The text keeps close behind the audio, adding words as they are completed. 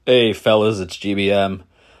Hey fellas, it's GBM.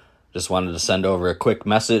 Just wanted to send over a quick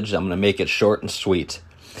message. I'm going to make it short and sweet.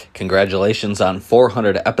 Congratulations on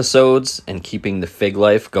 400 episodes and keeping the fig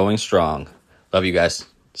life going strong. Love you guys.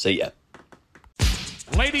 See ya.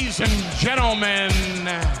 Ladies and gentlemen,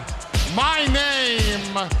 my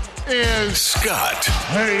name is Scott.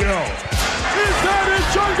 Hey, yo. Is that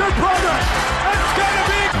his younger brother? It's gonna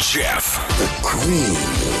be Jeff. The cream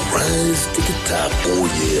will rise to the top. Oh,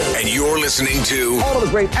 yeah. And you're listening to all of the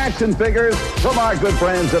great action figures from our good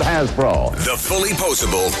friends at Hasbro. The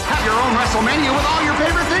Fullyposeable Have your own WrestleMania with all your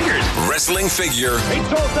favorite figures. Wrestling Figure Each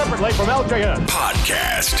sold separately from LJN.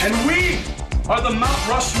 Podcast. And we are the Mount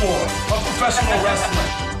Rushmore of professional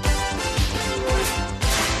wrestling.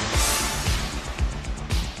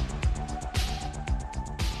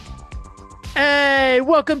 Hey,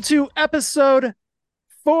 welcome to episode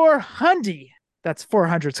 400. That's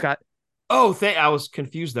 400, Scott. Oh, I was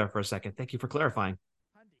confused there for a second. Thank you for clarifying.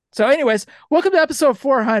 So anyways, welcome to episode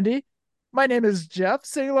 400. My name is Jeff.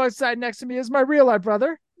 Sitting alongside next to me is my real life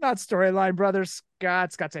brother, not storyline brother,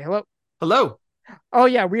 Scott. Scott, say hello. Hello. Oh,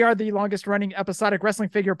 yeah, we are the longest running episodic wrestling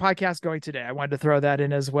figure podcast going today. I wanted to throw that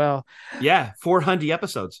in as well. Yeah, 400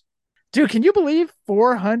 episodes. Dude, can you believe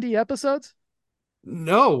 400 episodes?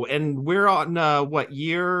 No, and we're on, what,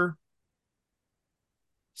 year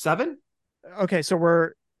 7? Okay, so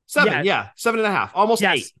we're... 7, yeah 7.5, almost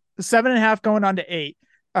 8. 7.5 going on to 8.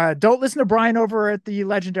 Don't listen to Brian over at the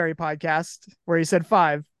Legendary podcast where he said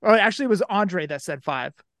 5. Oh, actually, it was Andre that said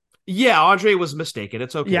 5. Yeah, Andre was mistaken.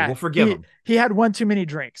 It's okay. Yeah, we'll forgive him. He had one too many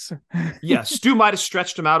drinks. Yeah, Stu might have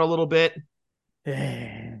stretched him out a little bit.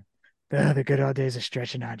 The good old days of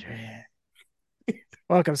stretching Andre.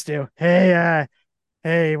 Welcome, Stu. Hey,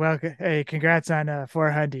 welcome. Hey, congrats on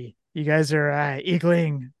 400. You guys are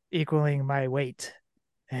equaling my weight.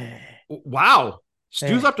 Wow.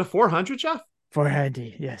 Stu's up to 400, Jeff?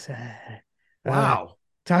 400, yes. Wow.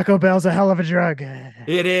 Taco Bell's a hell of a drug.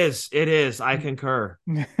 It is. I concur.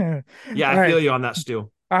 Yeah, I All feel right. you on that, Stu.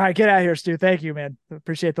 All right, get out of here, Stu. Thank you, man.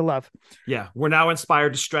 Appreciate the love. Yeah, we're now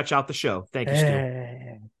inspired to stretch out the show. Thank you,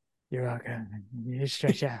 Stu. You're welcome. You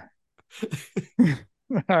stretch out.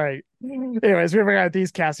 All right. Anyways, we've got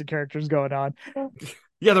these casting characters going on.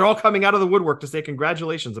 Yeah, they're all coming out of the woodwork to say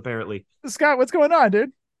congratulations, apparently. Scott, what's going on,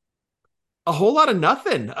 dude? A whole lot of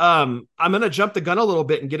nothing. I'm going to jump the gun a little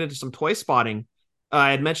bit and get into some toy spotting.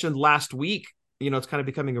 I had mentioned last week, it's kind of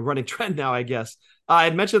becoming a running trend now, I guess. I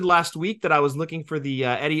had mentioned last week that I was looking for the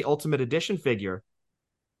Eddie Ultimate Edition figure.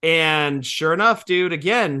 And sure enough, dude,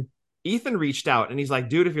 again, Ethan reached out and he's like,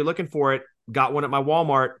 dude, if you're looking for it, got one at my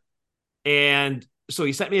Walmart. And so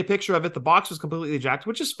he sent me a picture of it. The box was completely jacked,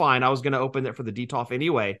 which is fine. I was going to open it for the DTOF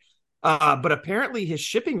anyway. But apparently his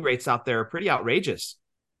shipping rates out there are pretty outrageous.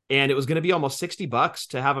 And it was going to be almost $60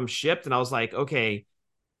 to have them shipped. And I was like, okay,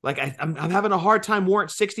 like I'm having a hard time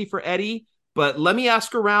warranting 60 for Eddie, but let me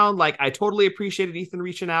ask around. Like, I totally appreciated Ethan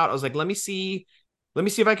reaching out. I was like, let me see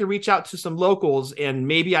if I can reach out to some locals and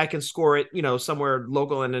maybe I can score it, somewhere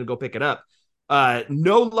local and then go pick it up.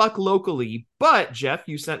 No luck locally, but Jeff,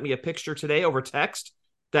 you sent me a picture today over text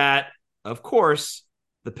that, of course,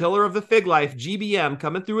 the pillar of the fig life, GBM,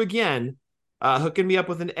 coming through again, hooking me up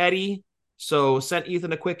with an Eddie. So sent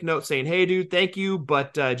Ethan a quick note saying, hey, dude, thank you,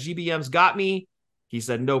 but GBM's got me. He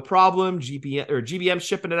said, no problem. GBM's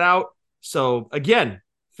shipping it out. So again,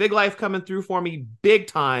 fig life coming through for me big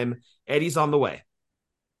time. Eddie's on the way.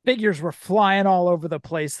 Figures were flying all over the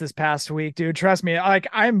place this past week, dude. Trust me. Like,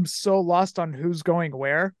 I'm so lost on who's going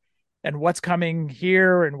where and what's coming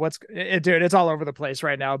here and dude, it's all over the place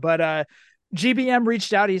right now. But GBM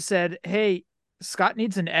reached out. He said, hey, Scott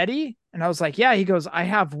needs an Eddie. And I was like, yeah. He goes, I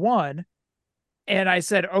have one. And I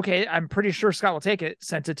said, okay, I'm pretty sure Scott will take it.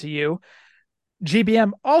 Sent it to you.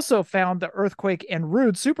 GBM also found the Earthquake and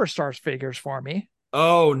Rude Superstars figures for me.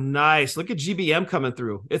 Oh, nice. Look at GBM coming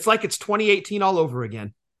through. It's like it's 2018 all over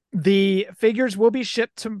again. The figures will be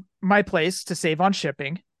shipped to my place to save on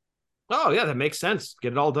shipping. Oh, yeah, that makes sense.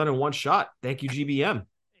 Get it all done in one shot. Thank you, GBM.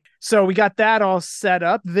 So we got that all set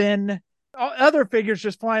up. Then other figures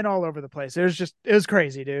just flying all over the place. It was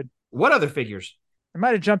crazy, dude. What other figures? I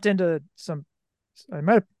might have jumped into some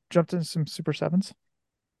Super 7s.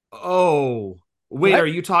 Oh, wait, What? Are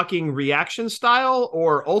you talking reaction style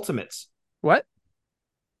or ultimates? What?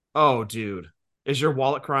 Oh, dude. Is your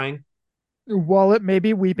wallet crying? Wallet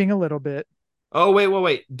maybe weeping a little bit. Oh,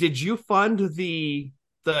 wait. Did you fund the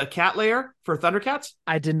cat layer for Thundercats?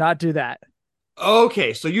 I did not do that.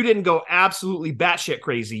 Okay, so you didn't go absolutely batshit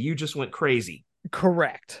crazy. You just went crazy.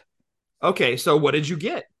 Correct. Okay, so what did you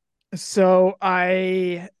get? So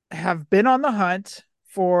I have been on the hunt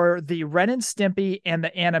for the Ren and Stimpy and the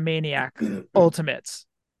Animaniac Ultimates.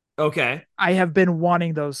 Okay. I have been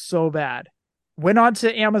wanting those so bad. Went on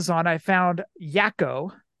to Amazon. I found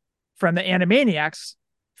Yakko from the Animaniacs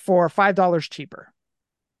for $5 cheaper.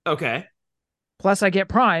 Okay. Plus, I get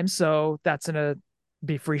Prime, so that's gonna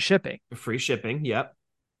be free shipping. Free shipping. Yep.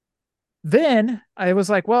 Then I was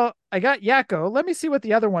like, well, I got Yakko. Let me see what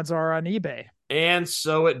the other ones are on eBay. And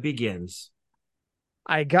so it begins.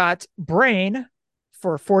 I got Brain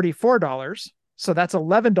for $44. So that's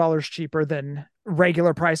 $11 cheaper than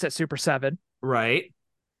regular price at Super 7. Right.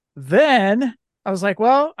 Then I was like,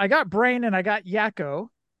 well, I got Brain and I got Yakko.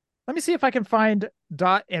 Let me see if I can find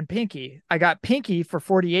Dot and Pinky. I got Pinky for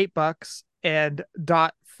 $48 and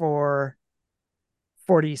Dot for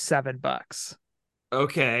 $47.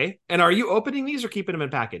 Okay. And are you opening these or keeping them in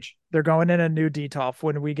package? They're going in a new Detolf.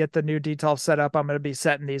 When we get the new Detolf set up, I'm going to be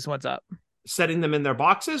setting these ones up. Setting them in their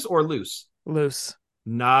boxes or loose? Loose.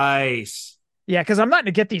 Nice. Yeah, because I'm not going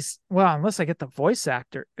to get these. Well, unless I get the voice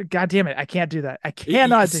actor. God damn it. I can't do that. I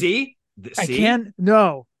cannot. See? I can't.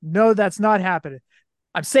 No, that's not happening.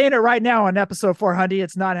 I'm saying it right now on episode 400.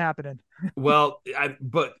 It's not happening. Well,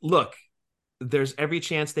 but look, there's every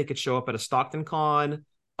chance they could show up at a Stockton Con,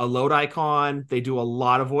 a Lodi Con. They do a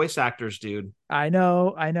lot of voice actors, dude. I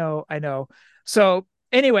know. So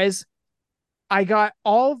anyways, I got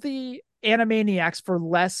all the Animaniacs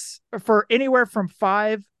for anywhere from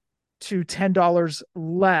 $5 to $10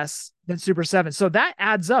 less than Super 7. So that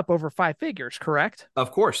adds up over 5 figures, correct?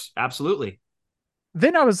 Of course. Absolutely.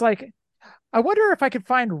 Then I was like, I wonder if I could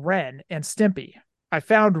find Ren and Stimpy. I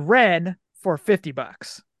found Ren for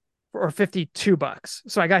 $50 or $52.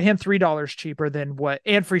 So I got him $3 cheaper than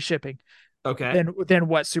and free shipping. Okay. Than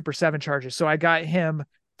what Super 7 charges. So I got him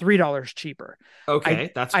 $3 cheaper.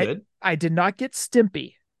 Okay, that's good. I did not get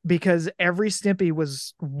Stimpy because every Stimpy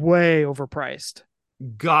was way overpriced.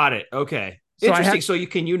 Got it. Okay. So interesting. So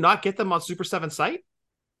can you not get them on Super 7 site?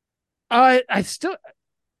 I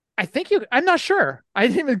think I'm not sure. I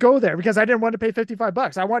didn't even go there because I didn't want to pay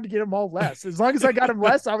 $55. I wanted to get them all less. As long as I got them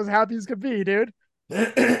less, I was happy as could be, dude.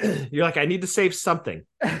 You're like, I need to save something.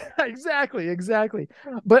 Exactly.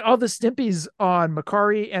 But all the Stimpies on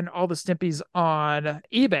Mcfarlne and all the Stimpies on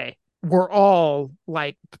eBay were all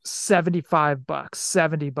like $75,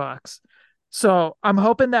 $70. So I'm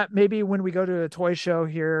hoping that maybe when we go to a toy show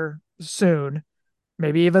here soon,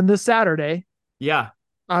 maybe even this Saturday. Yeah.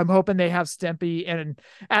 I'm hoping they have Stimpy and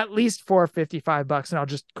at least for $55 and I'll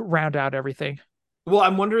just round out everything. Well,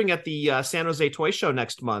 I'm wondering at the San Jose Toy Show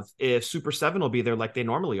next month if Super 7 will be there like they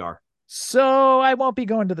normally are. So I won't be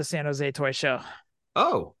going to the San Jose Toy Show.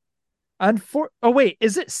 Oh. Oh, wait.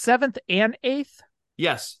 Is it 7th and 8th?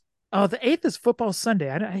 Yes. Oh, the 8th is Football Sunday.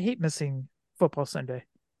 I hate missing Football Sunday.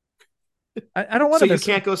 I don't want to So you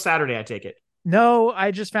can't go Saturday, I take it? No,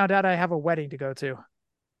 I just found out I have a wedding to go to.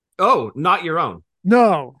 Oh, not your own?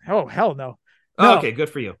 No. Oh, hell no. Oh, okay, good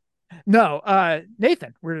for you. No,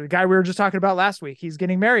 Nathan, the guy we were just talking about last week. He's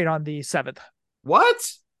getting married on the 7th. What?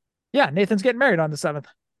 Yeah, Nathan's getting married on the 7th.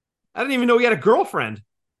 I didn't even know he had a girlfriend.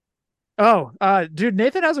 Oh, dude,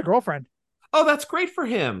 Nathan has a girlfriend. Oh, that's great for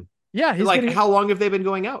him. Yeah, he's how long have they been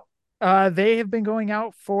going out? They have been going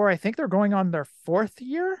out for, I think they're going on their 4th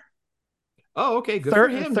year. Oh, okay, good for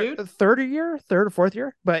him, dude. Third or 4th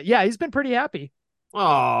year. But yeah, he's been pretty happy.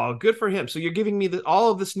 Oh, good for him. So you're giving me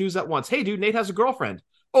all of this news at once. Hey, dude, Nate has a girlfriend.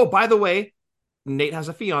 Oh, by the way, Nate has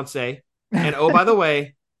a fiance. And oh, by the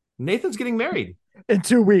way, Nathan's getting married. In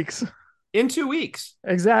 2 weeks. In 2 weeks.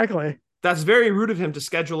 Exactly. That's very rude of him to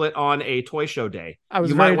schedule it on a toy show day.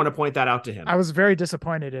 You might want to point that out to him. I was very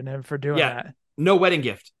disappointed in him for doing that. No wedding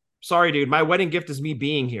gift. Sorry, dude. My wedding gift is me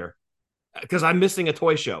being here because I'm missing a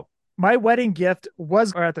toy show. My wedding gift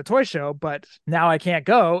was at the toy show, but now I can't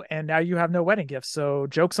go. And now you have no wedding gift. So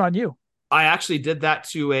joke's on you. I actually did that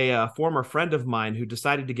to a former friend of mine who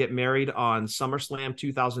decided to get married on SummerSlam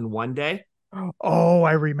 2001 day. Oh,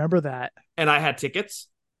 I remember that. And I had tickets.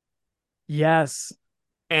 Yes.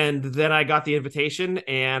 And then I got the invitation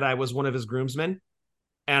and I was one of his groomsmen.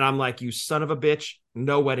 And I'm like, you son of a bitch,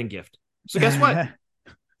 no wedding gift. So guess what?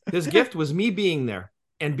 His gift was me being there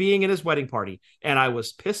and being in his wedding party. And I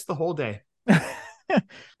was pissed the whole day.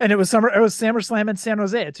 And it was SummerSlam in San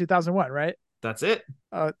Jose in 2001, right? That's it.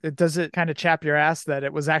 Does it kind of chap your ass that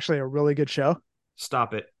it was actually a really good show?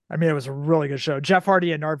 Stop it. I mean, it was a really good show. Jeff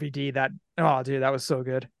Hardy and RVD, that was so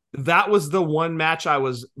good. That was the one match I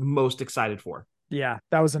was most excited for. Yeah,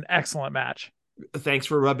 that was an excellent match. Thanks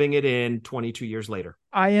for rubbing it in 22 years later.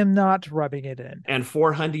 I am not rubbing it in. And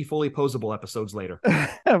 4 Hundy Fullyposeable episodes later.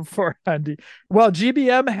 4 Hundy. Well,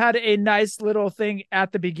 GBM had a nice little thing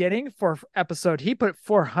at the beginning for episode. He put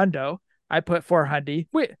 4 Hundo. I put 4 Hundy.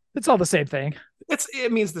 Wait, it's all the same thing.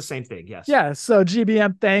 It means the same thing. Yes. Yeah. So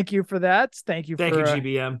GBM, thank you for that. Thank you,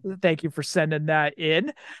 GBM. Thank you for sending that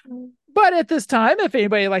in. But at this time, if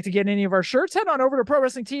anybody would like to get any of our shirts, head on over to Pro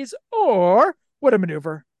Wrestling Tees or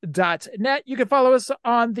whatamaneuver.net. You can follow us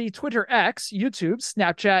on the Twitter X, YouTube,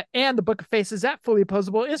 Snapchat, and the Book of Faces at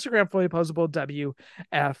Fullyposeable, Instagram, Fullyposeable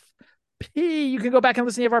WFP. You can go back and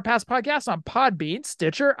listen to any of our past podcasts on Podbean,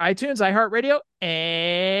 Stitcher, iTunes, iHeartRadio,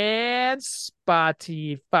 and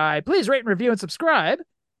Spotify. Please rate and review and subscribe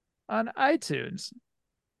on iTunes.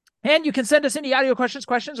 And you can send us any audio questions,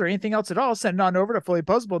 or anything else at all. Send it on over to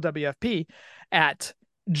fullyposeablewfp at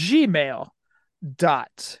gmail.com.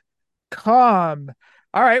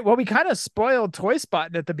 All right. Well, we kind of spoiled Toy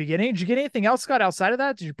Spotting at the beginning. Did you get anything else, Scott, outside of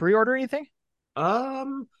that? Did you pre-order anything?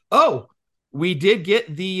 Oh, we did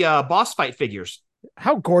get the boss fight figures.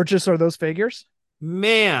 How gorgeous are those figures?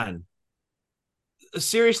 Man,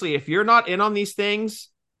 seriously, if you're not in on these things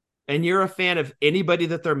and you're a fan of anybody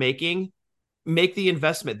that they're making, make the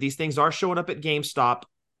investment. These things are showing up at GameStop.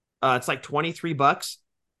 It's like $23.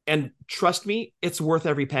 And trust me, it's worth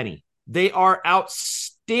every penny. They are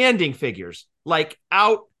outstanding figures. Like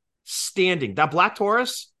outstanding. That Black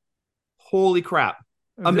Taurus, holy crap.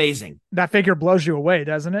 Amazing. That figure blows you away,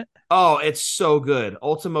 doesn't it? Oh, it's so good.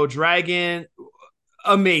 Ultimo Dragon,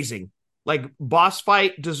 amazing. Like Boss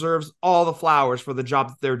Fight deserves all the flowers for the job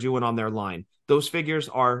that they're doing on their line. Those figures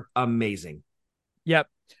are amazing. Yep.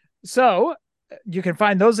 So you can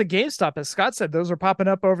find those at GameStop. As Scott said, those are popping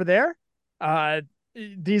up over there.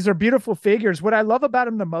 These are beautiful figures. What I love about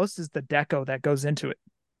them the most is the deco that goes into it.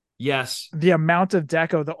 Yes. The amount of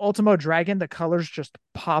deco, the Ultimo Dragon, the colors just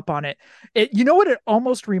pop on it. You know what it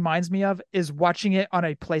almost reminds me of is watching it on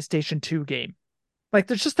a PlayStation 2 game. Like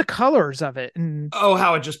there's just the colors of it. And oh,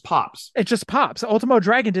 how it just pops. It just pops. Ultimo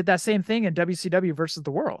Dragon did that same thing in WCW versus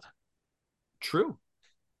the World. True.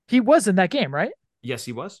 He was in that game, right? Yes,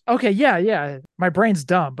 he was. Okay, yeah. My brain's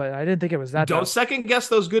dumb, but I didn't think it was that. Don't second guess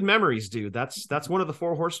those good memories, dude. That's one of the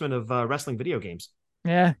four horsemen of wrestling video games.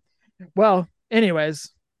 Yeah. Well,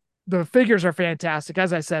 anyways, the figures are fantastic.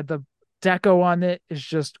 As I said, the deco on it is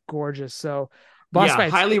just gorgeous. So,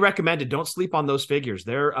 highly recommended. Don't sleep on those figures.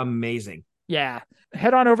 They're amazing. Yeah.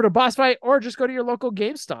 Head on over to Boss Fight or just go to your local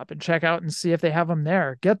GameStop and check out and see if they have them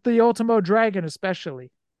there. Get the Ultimo Dragon,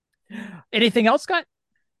 especially. Anything else, Scott?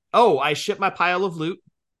 Oh, I shipped my pile of loot.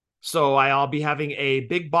 So I'll be having a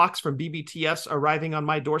big box from BBTS arriving on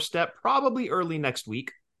my doorstep probably early next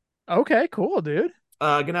week. Okay, cool, dude.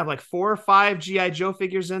 Gonna have like 4 or 5 G.I. Joe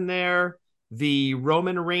figures in there. The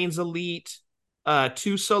Roman Reigns Elite.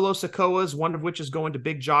 2 solo Sokoas, one of which is going to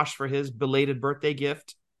Big Josh for his belated birthday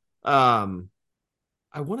gift.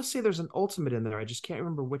 I want to say there's an Ultimate in there. I just can't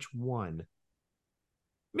remember which one.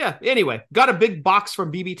 Yeah, anyway, got a big box from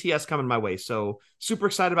BBTS coming my way. So super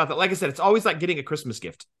excited about that. Like I said, it's always like getting a Christmas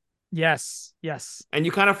gift. Yes. And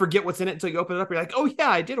you kind of forget what's in it until you open it up. You're like, oh yeah,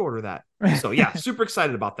 I did order that. So yeah, super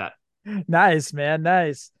excited about that. Nice, man.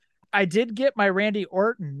 Nice. I did get my Randy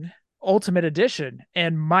Orton Ultimate Edition,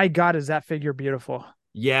 and my God, is that figure beautiful.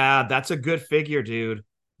 Yeah, that's a good figure, dude.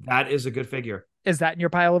 That is a good figure. Is that in your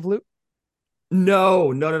pile of loot?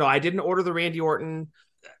 No. I didn't order the Randy Orton.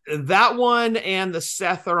 That one and the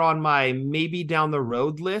Seth are on my maybe down the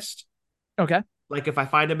road list. Okay. Like if I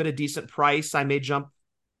find them at a decent price, I may jump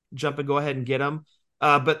and go ahead and get them.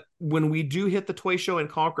 But when we do hit the toy show in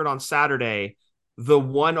Concord on Saturday, the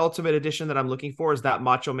one Ultimate Edition that I'm looking for is that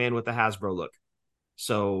Macho Man with the Hasbro look.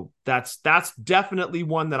 So that's definitely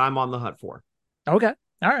one that I'm on the hunt for. Okay.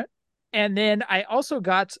 All right. And then I also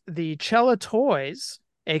got the Cella Toys,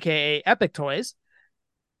 aka Epic Toys,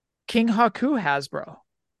 King Haku Hasbro.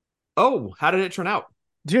 Oh, how did it turn out?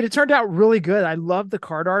 Dude, it turned out really good. I love the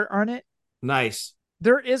card art on it. Nice.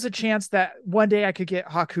 There is a chance that one day I could get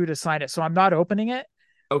Haku to sign it, so I'm not opening it.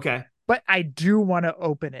 Okay. But I do want to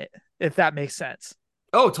open it, if that makes sense.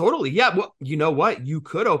 Oh, totally. Yeah. Well, you know what? You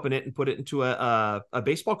could open it and put it into a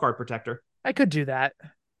baseball card protector. I could do that.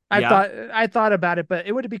 I thought about it, but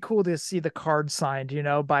it would be cool to see the card signed,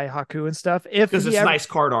 by Haku and stuff. Because it's nice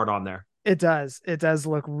card art on there. It does. It does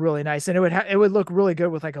look really nice, and it would look really good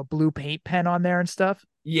with like a blue paint pen on there and stuff.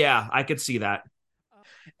 Yeah, I could see that.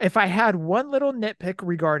 If I had one little nitpick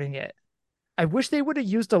regarding it, I wish they would have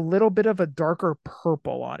used a little bit of a darker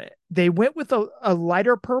purple on it. They went with a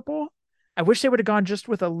lighter purple. I wish they would have gone just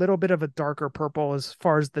with a little bit of a darker purple as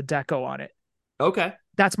far as the deco on it. Okay.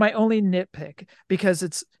 That's my only nitpick because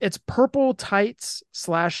it's purple tights /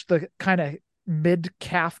 the kind of mid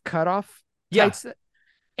calf cutoff tights. Yeah.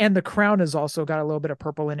 And the crown has also got a little bit of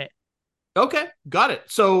purple in it. Okay, got it.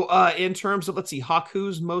 So in terms of, let's see,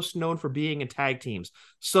 Haku's most known for being in tag teams.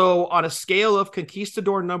 So on a scale of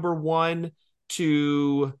Conquistador number 1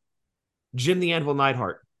 to Jim the Anvil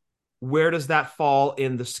Neidhart, where does that fall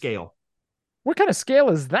in the scale? What kind of scale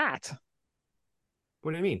is that?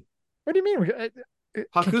 What do you mean? What do you mean?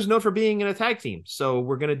 Haku's known for being in a tag team, so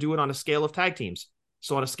we're going to do it on a scale of tag teams.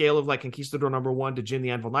 So on a scale of like Conquistador number 1 to Jim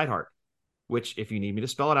the Anvil Neidhart, which, if you need me to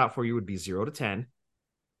spell it out for you, would be 0 to 10.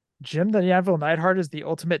 Jim the Anvil Neidhart is the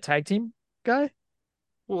ultimate tag team guy?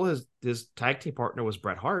 Well, his tag team partner was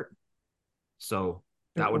Bret Hart, so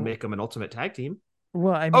that would make him an ultimate tag team.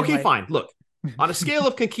 Well, I mean, okay, fine. Look, on a scale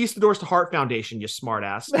of Conquistadors to Hart Foundation, you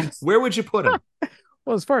smartass, where would you put him?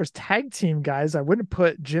 Well, as far as tag team guys, I wouldn't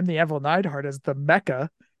put Jim the Anvil Neidhart as the mecca.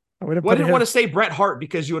 I would have. Well, I didn't want to say Bret Hart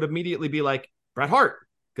because you would immediately be like Bret Hart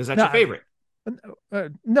because that's your favorite.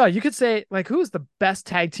 No, you could say like, who's the best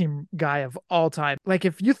tag team guy of all time? Like,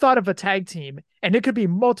 if you thought of a tag team, and it could be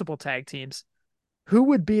multiple tag teams, who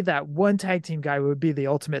would be that one tag team guy who would be the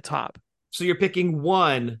ultimate top? So you're picking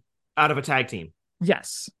one out of a tag team.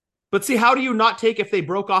 Yes. But see, how do you not take if they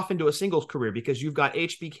broke off into a singles career? Because you've got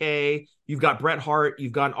HBK, you've got Bret Hart,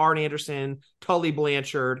 you've got Arn Anderson, Tully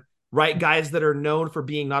Blanchard, right? Guys that are known for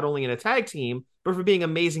being not only in a tag team, but for being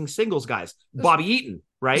amazing singles guys. Bobby Eaton,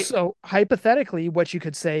 right? So hypothetically, what you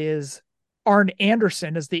could say is Arn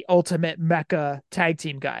Anderson is the ultimate mecca tag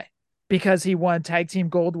team guy because he won tag team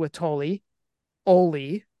gold with Tully,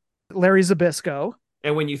 Ole, Larry Zbyszko.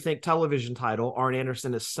 And when you think television title, Arn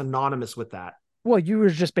Anderson is synonymous with that. Well, you were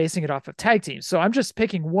just basing it off of tag teams. So I'm just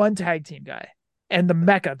picking one tag team guy. And the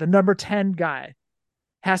mecca, the number 10 guy,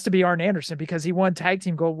 has to be Arn Anderson because he won tag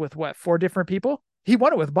team gold with what, 4 different people? He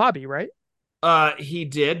won it with Bobby, right? He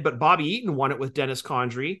did, but Bobby Eaton won it with Dennis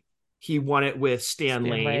Condrey. He won it with Stan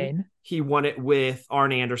Lane. He won it with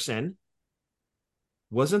Arn Anderson.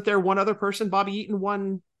 Wasn't there one other person Bobby Eaton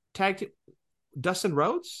won tag team? Dustin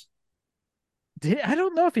Rhodes? I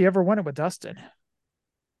don't know if he ever won it with Dustin.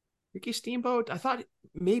 Ricky Steamboat? I thought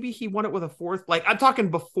maybe he won it with a 4th. Like, I'm talking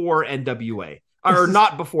before NWA. Or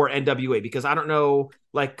not before NWA, because I don't know,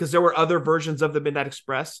 like, because there were other versions of the Midnight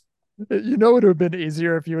Express. You know, it would have been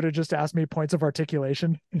easier if you would have just asked me points of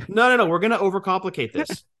articulation. No. We're going to overcomplicate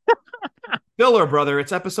this. Filler, brother.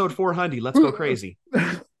 It's episode 4 Hundy. Let's go crazy.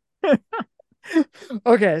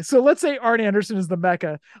 Okay, so let's say Arn Anderson is the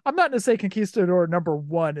mecca. I'm not going to say Conquistador number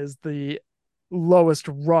 1 is the lowest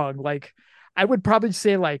rung. Like, I would probably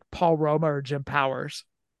say like Paul Roma or Jim Powers.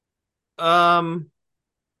 I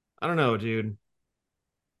don't know, dude.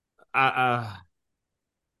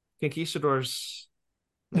 Conquistadors.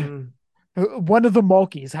 One of the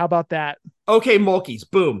Mulkeys. How about that? Okay, Mulkeys.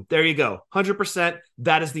 Boom. There you go. 100%.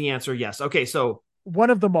 That is the answer. Yes. Okay, so one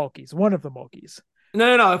of the Mulkeys.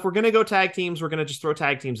 No. If we're gonna go tag teams, we're gonna just throw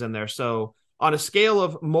tag teams in there. So on a scale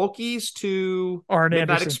of Mulkeys to Arn Midnight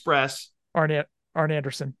Anderson. Express, Arn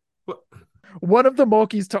Anderson. What? One of the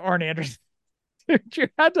Mulkeys to Arn Anderson. Dude, you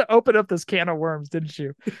had to open up this can of worms, didn't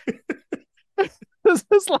you? This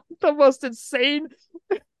is like the most insane.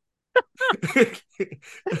 This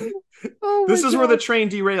is where the train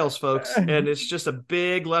derails, folks, and it's just a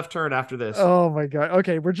big left turn after this. Oh my god.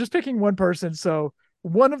 Okay, we're just picking one person, so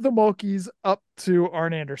one of the Mulkeys up to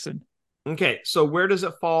Arn Anderson. Okay, so where does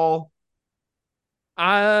it fall?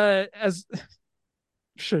 As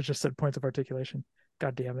should have just said points of articulation.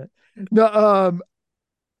 God damn it. No,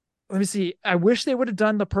 let me see. I wish they would have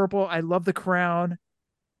done the purple. I love the crown.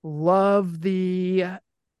 Love the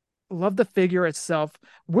figure itself.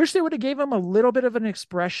 Wish they would have gave him a little bit of an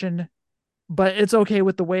expression, but it's okay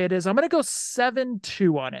with the way it is. I'm going to go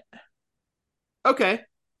 7-2 on it. Okay.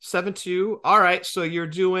 7-2. All right. So you're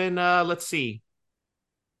doing, let's see.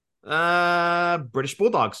 British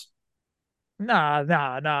Bulldogs.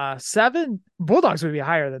 Nah. 7 Bulldogs would be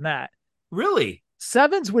higher than that. Really?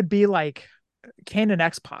 7s would be like Kane and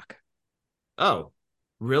X-Pac. Oh,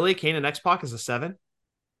 really? Kane and X-Pac is a 7?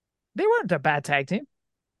 They weren't a bad tag team.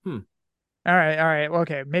 All right. Well,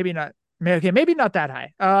 okay, maybe not. Okay, maybe not that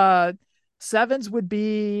high. 7s would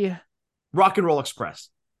be Rock and Roll Express.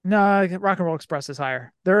 No, Rock and Roll Express is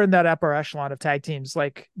higher. They're in that upper echelon of tag teams,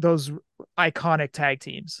 like those iconic tag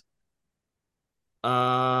teams.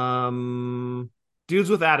 Dudes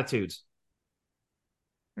with attitudes.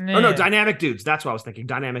 Nah. Oh no, Dynamic Dudes. That's what I was thinking.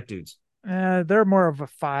 Dynamic Dudes. They're more of a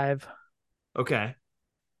 5. Okay.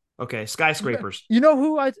 Skyscrapers. You know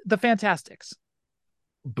who? The Fantastics.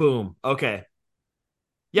 Boom. Okay.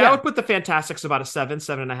 Yeah, I would put the Fantastics about a 7,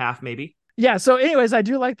 7.5, maybe. Yeah. So, anyways, I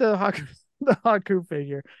do like the Haku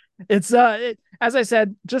figure. It's as I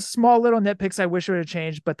said, just small little nitpicks I wish would have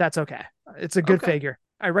changed, but that's okay. It's a good figure.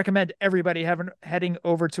 I recommend everybody heading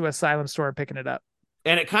over to Asylum store and picking it up.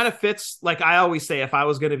 And it kind of fits, like I always say, if I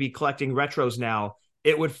was going to be collecting retros now,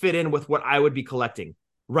 it would fit in with what I would be collecting.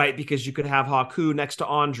 Right, because you could have Haku next to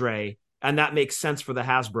Andre, and that makes sense for the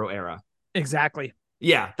Hasbro era. Exactly.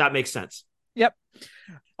 Yeah, that makes sense. Yep.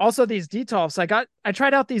 Also, these Detolfs, I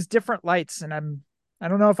tried out these different lights, and I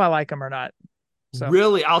don't know if I like them or not. So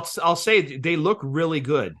really, I'll say they look really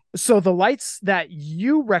good. So the lights that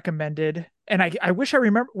you recommended, and I wish I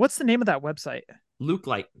remember, what's the name of that website? Luke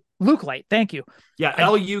Light. Luke Light. Thank you. Yeah,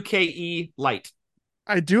 Luke Light.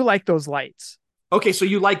 I do like those lights. Okay, so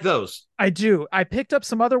you like those? I do. I picked up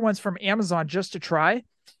some other ones from Amazon just to try.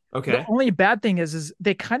 Okay. The only bad thing is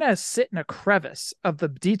they kind of sit in a crevice of the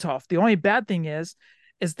Detolf. The only bad thing is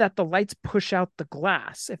that the lights push out the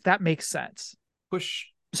glass, if that makes sense. Push.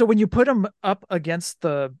 So when you put them up against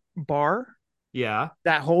the bar, yeah,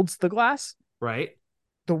 that holds the glass, right?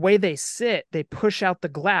 The way they sit, they push out the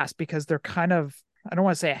glass because they're kind of, I don't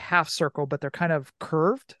want to say a half circle, but they're kind of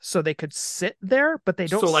curved, so they could sit there, but they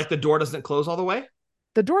don't. So like the door doesn't close all the way?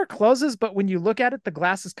 The door closes, but when you look at it, the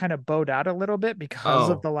glass is kind of bowed out a little bit because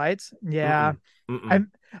of the lights. Yeah.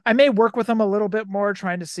 I may work with them a little bit more,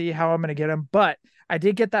 trying to see how I'm going to get them, but I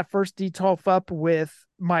did get that first Detolf up with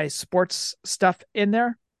my sports stuff in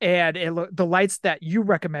there, and the lights that you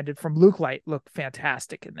recommended from Luke Light look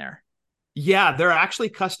fantastic in there. Yeah, they're actually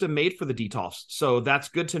custom made for the Detolfs. So that's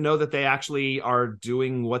good to know that they actually are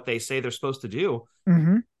doing what they say they're supposed to do.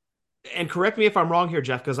 Mm-hmm. And correct me if I'm wrong here,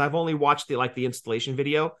 Jeff, because I've only watched the installation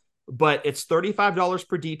video, but it's $35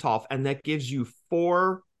 per Detolf, and that gives you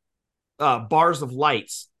 4 bars of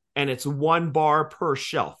lights, and it's 1 bar per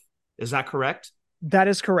shelf. Is that correct? That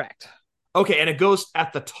is correct. Okay, and it goes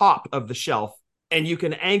at the top of the shelf, and you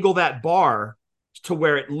can angle that bar to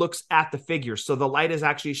where it looks at the figures, so the light is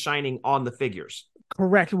actually shining on the figures.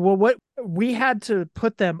 Correct. Well, what we had to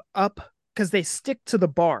put them up because they stick to the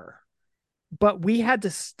bar, but we had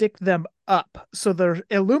to stick them up so they're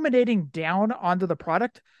illuminating down onto the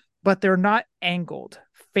product, but they're not angled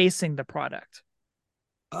facing the product.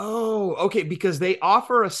 Oh, okay, because they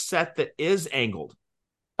offer a set that is angled.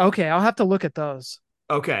 Okay, I'll have to look at those.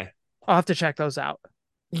 Okay. I'll have to check those out.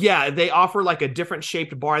 Yeah, they offer like a different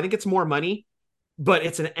shaped bar. I think it's more money, but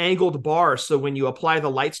it's an angled bar. So when you apply the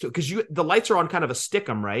lights to it, because the lights are on kind of a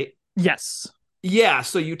stickum, right? Yes. Yeah,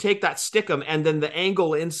 so you take that stickum, and then the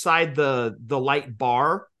angle inside the light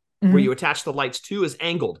bar where you attach the lights to is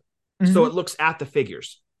angled. So it looks at the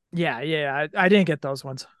figures. Yeah. I didn't get those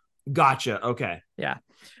ones. Gotcha. Okay. Yeah.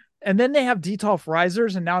 And then they have Detolf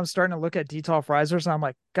risers, and now I'm starting to look at Detolf risers, and I'm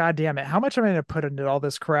like, God damn it, how much am I going to put into all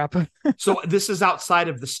this crap? So this is outside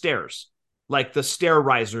of the stairs, like the stair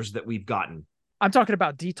risers that we've gotten. I'm talking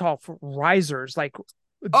about Detolf risers, like...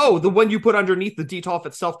 Oh, the one you put underneath the Detolf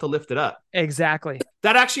itself to lift it up. Exactly.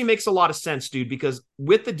 That actually makes a lot of sense, dude, because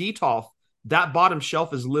with the Detolf, that bottom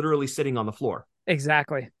shelf is literally sitting on the floor.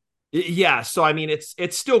 Exactly. Yeah, so I mean, it's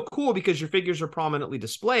still cool because your figures are prominently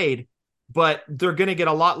displayed, but they're going to get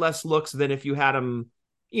a lot less looks than if you had them,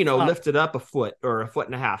 lifted up a foot or a foot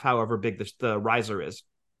and a half, however big the riser is.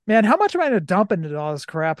 Man, how much am I going to dump into all this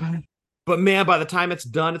crap? But man, by the time it's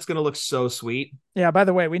done, it's going to look so sweet. Yeah, by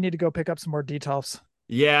the way, we need to go pick up some more Detolfs.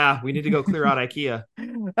 Yeah, we need to go clear out IKEA.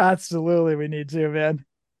 Absolutely, we need to, man.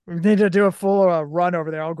 We need to do a full run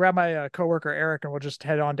over there. I'll grab my coworker Eric, and we'll just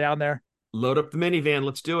head on down there. Load up the minivan.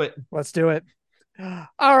 Let's do it. Let's do it.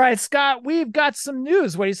 All right, Scott, we've got some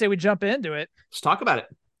news. What do you say we jump into it? Let's talk about it.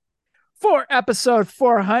 For episode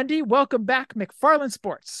 4, Hundy, welcome back, Mcfarlane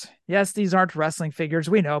Sports. Yes, these aren't wrestling figures,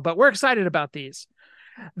 we know, but we're excited about these.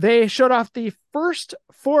 They showed off the first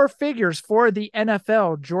 4 figures for the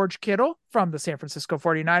NFL. George Kittle from the San Francisco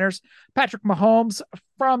 49ers, Patrick Mahomes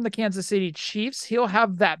from the Kansas City Chiefs. He'll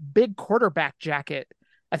have that big quarterback jacket.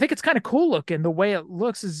 I think it's kind of cool looking. The way it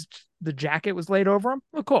looks is the jacket was laid over him.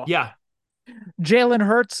 Oh, cool. Yeah. Jalen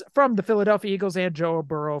Hurts from the Philadelphia Eagles and Joe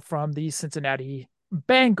Burrow from the Cincinnati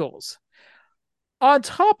Bengals. On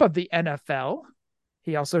top of the NFL,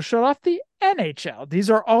 he also showed off the NHL. These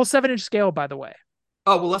are all 7-inch scale, by the way.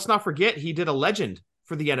 Oh, well, let's not forget he did a legend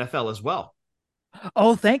for the NFL as well.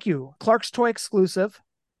 Oh, thank you. Clark's Toy exclusive.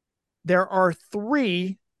 There are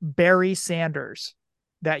 3 Barry Sanders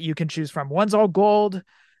that you can choose from. One's all gold.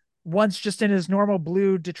 One's just in his normal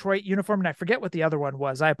blue Detroit uniform. And I forget what the other one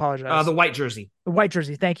was. I apologize. The white jersey. The white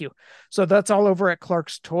jersey. Thank you. So that's all over at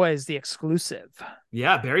Clark's Toys, the exclusive.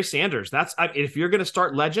 Yeah, Barry Sanders. If you're going to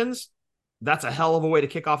start legends, that's a hell of a way to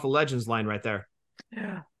kick off a legends line right there.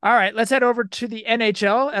 All right, let's head over to the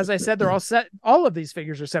NHL. As I said, they're all set. All of these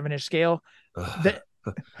figures are 7-inch scale.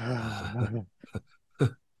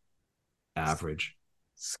 Average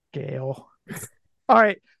scale. All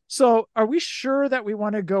right. So are we sure that we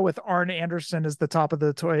want to go with Arn Anderson as the top of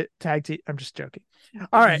the toy tag team? I'm just joking.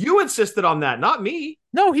 All right. You insisted on that, not me.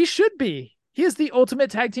 No, he should be. He is the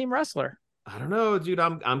ultimate tag team wrestler. I don't know, dude.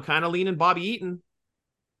 I'm kind of leaning Bobby Eaton.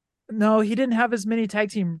 No, he didn't have as many tag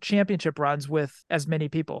team championship runs with as many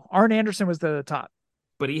people. Arn Anderson was the top.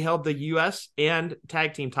 But he held the U.S. and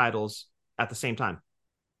tag team titles at the same time.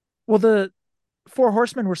 Well, the Four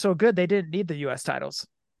Horsemen were so good, they didn't need the U.S. titles,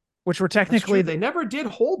 which were technically... They never did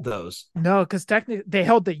hold those. No, because technically they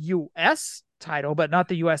held the U.S. title, but not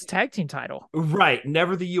the U.S. tag team title. Right.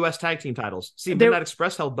 Never the U.S. tag team titles. See, Midnight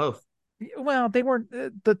Express held both. Well, they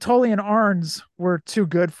weren't... The Tully and Arns were too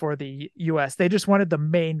good for the U.S. They just wanted the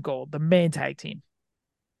main gold, the main tag team.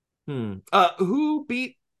 Who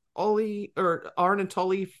beat Ollie or Arn and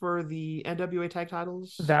Tully for the NWA tag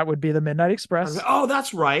titles? That would be the Midnight Express. Oh,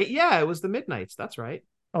 that's right. Yeah, it was the Midnights. That's right.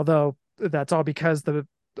 Although that's all because the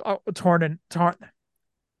Torn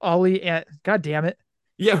Ollie and God damn it.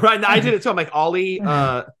 Yeah, right. Now, I did it too. I'm like Ollie,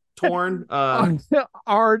 Torn,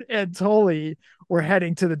 Arn and Tully were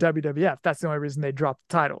heading to the WWF. That's the only reason they dropped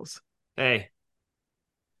the titles. Hey,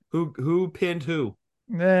 who pinned who?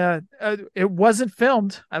 It wasn't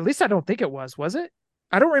filmed. At least I don't think it was it?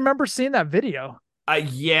 I don't remember seeing that video.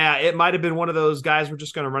 Yeah, it might have been one of those guys. We're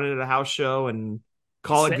just going to run it at a house show and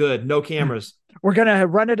call it good. No cameras. We're going to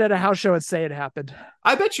run it at a house show and say it happened.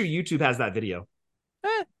 I bet you YouTube has that video.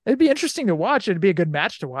 It'd be interesting to watch. It'd be a good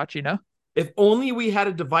match to watch, you know? If only we had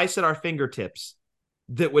a device at our fingertips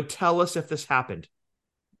that would tell us if this happened.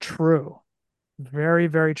 True. Very,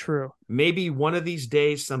 very true. Maybe one of these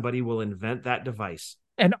days somebody will invent that device.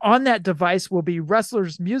 And on that device will be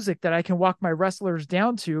wrestlers' music that I can walk my wrestlers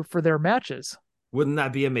down to for their matches. Wouldn't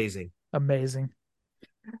that be amazing? Amazing.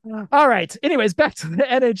 All right. Anyways, back to the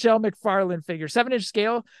NHL Mcfarlane figure. 7-inch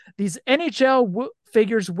scale. These NHL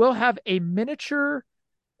figures will have a miniature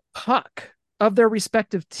puck of their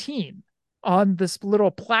respective team on this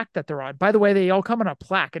little plaque that they're on. By the way, they all come on a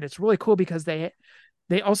plaque, and it's really cool because they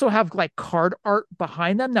also have like card art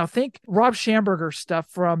behind them. Now think Rob Schamberger stuff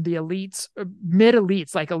from the elites, mid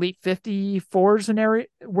elites, like Elite 54s and area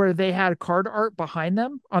where they had card art behind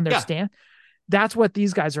them on their stand. That's what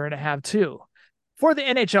these guys are going to have too. For the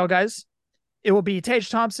NHL guys, it will be Tage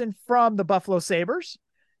Thompson from the Buffalo Sabres,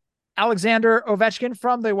 Alexander Ovechkin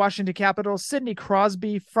from the Washington Capitals, Sidney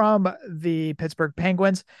Crosby from the Pittsburgh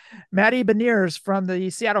Penguins, Matty Beniers from the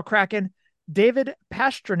Seattle Kraken, David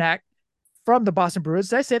Pastrnak from the Boston Bruins.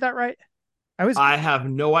 Did I say that right? I have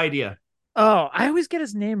no idea. Oh, I always get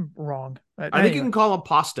his name wrong. I think you can call him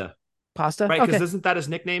Pasta. Pasta? Right, because isn't that his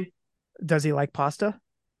nickname? Does he like pasta?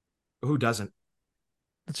 Who doesn't?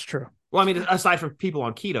 That's true. Well, I mean, aside from people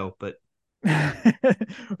on keto, but...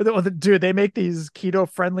 Dude, they make these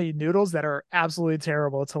keto-friendly noodles that are absolutely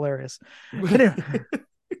terrible. It's hilarious.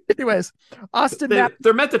 Anyways,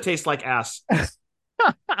 they're meant to taste like ass.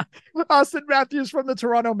 Austin Matthews from the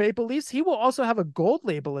Toronto Maple Leafs. He will also have a gold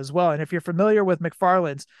label as well. And if you're familiar with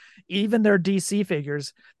Mcfarlane's, even their DC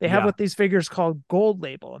figures, they have what these figures called gold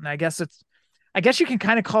label. And I guess you can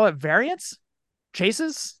kind of call it variants,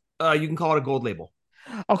 chases. You can call it a gold label.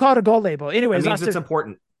 I'll call it a gold label. Anyways, that means it's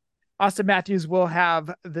important. Austin Matthews will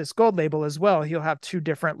have this gold label as well. He'll have two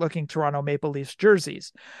different looking Toronto Maple Leafs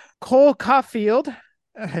jerseys. Cole Caulfield,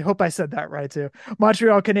 I hope I said that right too.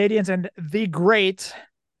 Montreal Canadiens, and the great,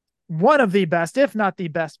 one of the best, if not the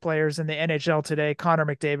best players in the NHL today, Connor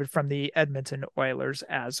McDavid from the Edmonton Oilers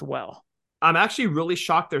as well. I'm actually really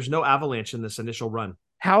shocked there's no Avalanche in this initial run.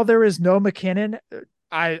 How there is no McKinnon,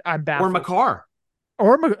 I'm baffled.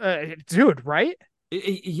 Or Makar. Dude, right?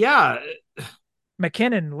 Yeah.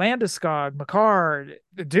 McKinnon, Landeskog, Makar,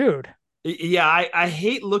 dude. Yeah, I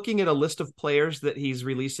hate looking at a list of players that he's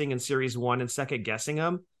releasing in Series 1 and second guessing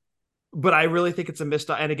them, but I really think it's a missed.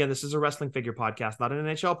 And again, this is a wrestling figure podcast, not an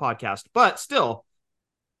NHL podcast, but still,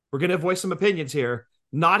 we're going to voice some opinions here.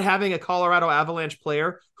 Not having a Colorado Avalanche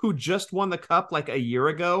player who just won the cup like a year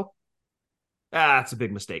ago, that's a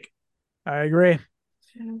big mistake. I agree.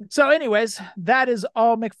 So anyways, that is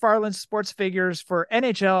all Mcfarlane sports figures for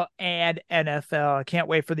NHL and NFL. I can't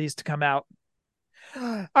wait for these to come out.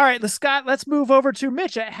 All right, Scott, let's move over to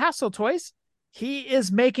Mitch at Hastle Toys. He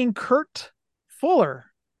is making Kurt Fuller.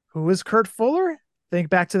 Who is Kurt Fuller? Think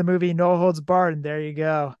back to the movie No Holds Barred, and there you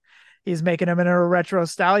go. He's making him in a retro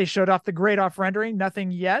style. He showed off the great off rendering,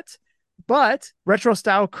 nothing yet, but retro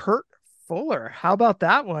style Kurt Fuller. How about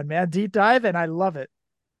that one, man? Deep dive, and I love it.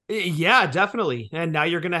 Yeah, definitely. And now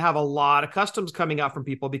you're going to have a lot of customs coming out from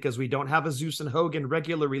people because we don't have a Zeus and Hogan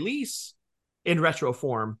regular release in retro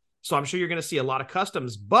form. So I'm sure you're going to see a lot of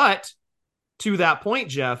customs. But to that point,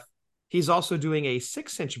 Jeff, he's also doing a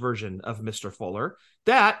 6-inch version of Mr. Fuller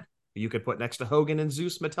that you could put next to Hogan and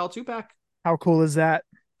Zeus Mattel 2-pack. How cool is that?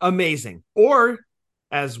 Amazing. Or,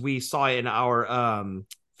 as we saw in our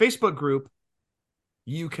Facebook group,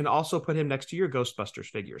 you can also put him next to your Ghostbusters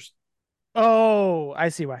figures. Oh, I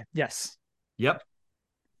see why. Yes. Yep.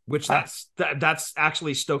 Which that's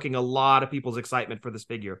actually stoking a lot of people's excitement for this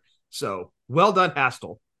figure. So well done,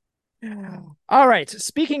 Hastle. All right.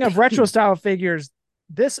 Speaking of retro style figures,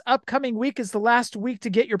 this upcoming week is the last week to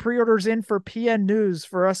get your pre-orders in for PN News.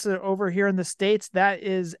 For us over here in the States, that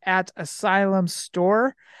is at Asylum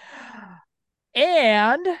Store.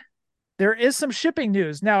 And there is some shipping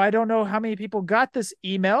news. Now, I don't know how many people got this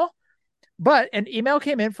email, but an email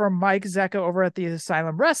came in from Mike Zecca over at the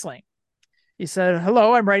Asylum Wrestling. He said,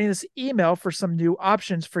 hello, I'm writing this email for some new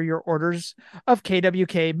options for your orders of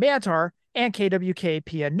KWK Mantar and KWK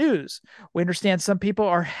PN News. We understand some people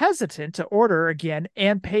are hesitant to order again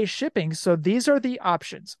and pay shipping, so these are the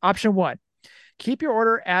options. Option 1, keep your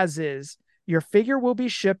order as is. Your figure will be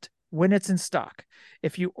shipped when it's in stock.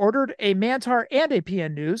 If you ordered a Mantar and a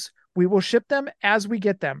PN News, we will ship them as we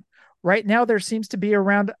get them. Right now, there seems to be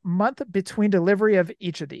around a month between delivery of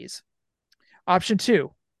each of these. Option 2,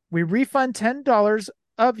 we refund $10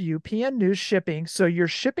 of you PN News shipping, so your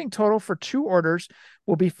shipping total for 2 orders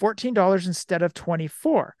will be $14 instead of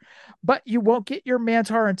 $24. But you won't get your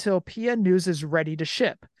Mantar until PN News is ready to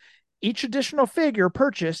ship. Each additional figure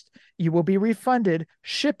purchased, you will be refunded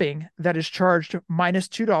shipping that is charged minus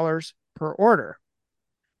 $2 per order.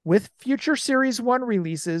 With future Series 1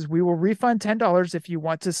 releases, we will refund $10 if you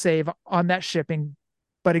want to save on that shipping.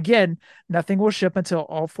 But again, nothing will ship until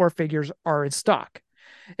all 4 figures are in stock.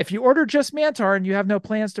 If you order just Mantar and you have no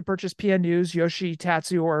plans to purchase PN News, Yoshi,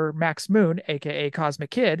 Tatsu, or Max Moon, aka Cosmic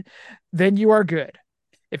Kid, then you are good.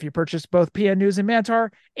 If you purchase both PN News and Mantar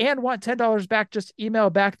and want $10 back, just email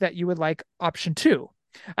back that you would like option 2.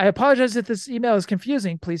 I apologize if this email is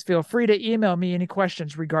confusing. Please feel free to email me any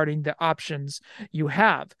questions regarding the options you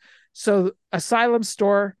have. So Asylum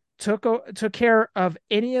Store took care of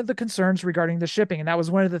any of the concerns regarding the shipping, and that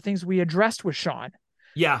was one of the things we addressed with Sean.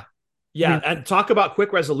 Yeah. And talk about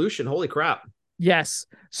quick resolution. Holy crap. Yes.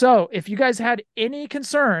 So if you guys had any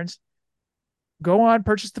concerns, go on,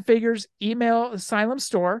 purchase the figures, email Asylum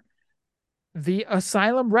Store, the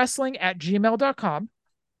Asylum Wrestling at gmail.com,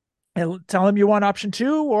 and tell them you want option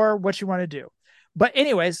 2 or what you want to do. But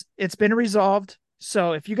anyways, it's been resolved.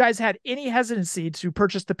 So if you guys had any hesitancy to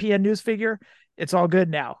purchase the PN News figure, it's all good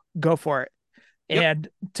now. Go for it. Yep. And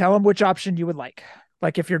tell them which option you would like.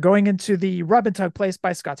 Like if you're going into the Rub and Tug place,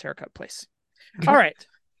 by Scott's Haircut place. All right.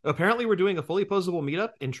 Apparently we're doing a fully posable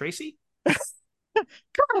meetup in Tracy.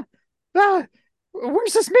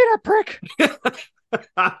 Where's this meetup, prick?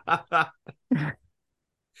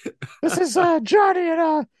 This is Johnny,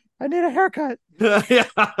 and I need a haircut.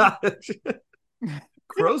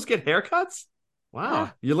 Crows get haircuts? Wow.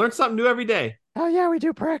 You learn something new every day. Oh, yeah, we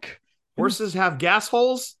do, prick. Horses have gas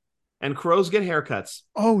holes, and crows get haircuts.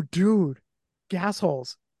 Oh, dude. Gas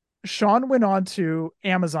holes. Sean went on to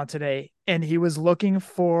Amazon today, and he was looking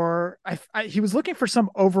for some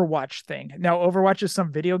Overwatch thing. Now, Overwatch is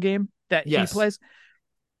some video game that he plays.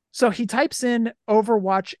 So he types in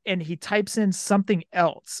Overwatch and he types in something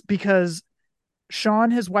else because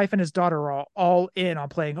Sean, his wife, and his daughter are all in on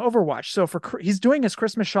playing Overwatch. So he's doing his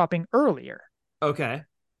Christmas shopping earlier. Okay.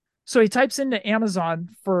 So he types into Amazon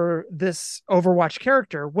for this Overwatch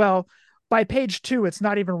character. Well, by page 2, it's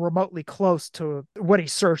not even remotely close to what he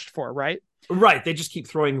searched for, right? Right. They just keep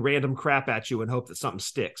throwing random crap at you and hope that something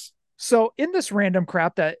sticks. So in this random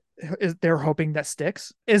crap that they're hoping that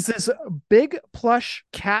sticks is this big plush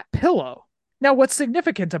cat pillow. Now, what's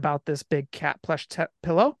significant about this big cat plush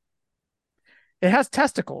pillow? It has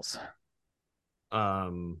testicles.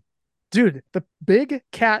 Dude, the big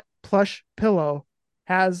cat plush pillow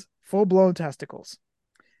has full-blown testicles.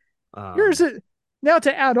 Here's it. Now,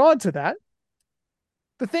 to add on to that,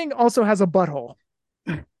 the thing also has a butthole.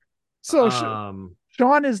 So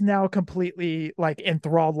Sean is now completely like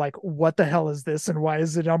enthralled, like, what the hell is this? And why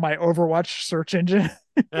is it on my Overwatch search engine?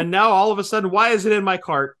 And now all of a sudden, why is it in my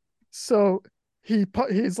cart? So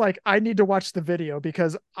he's like, I need to watch the video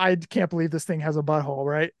because I can't believe this thing has a butthole,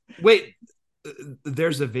 right? Wait,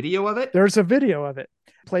 there's a video of it? There's a video of it.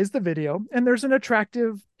 Plays the video, and there's an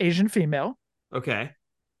attractive Asian female. Okay.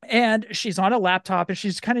 And she's on a laptop, and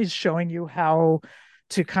she's kind of showing you how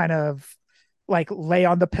to kind of like lay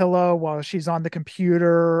on the pillow while she's on the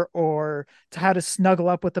computer, or to how to snuggle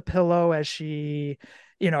up with the pillow as she,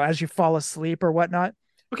 as you fall asleep or whatnot.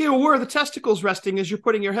 Okay, well, where are the testicles resting as you're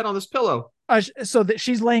putting your head on this pillow? So that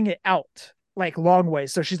she's laying it out like long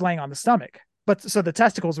ways. So she's laying on the stomach. But so the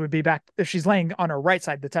testicles would be back. If she's laying on her right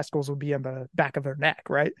side, the testicles would be in the back of her neck,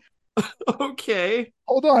 right? Okay.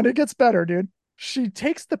 Hold on. It gets better, dude. She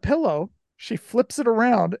takes the pillow, she flips it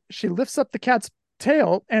around, she lifts up the cat's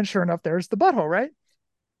tail, and sure enough, there's the butthole, right?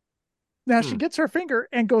 Now she gets her finger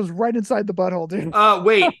and goes right inside the butthole, dude.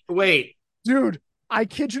 Wait. Dude, I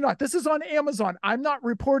kid you not. This is on Amazon. I'm not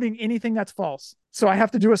reporting anything that's false. So I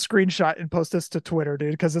have to do a screenshot and post this to Twitter,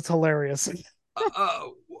 dude, because it's hilarious.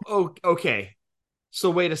 Okay. So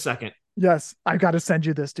wait a second. Yes, I've got to send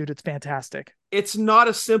you this, dude. It's fantastic. It's not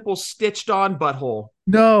a simple stitched on butthole.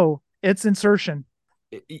 No, it's insertion.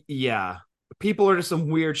 Yeah. People are just some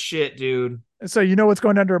weird shit, dude. So you know what's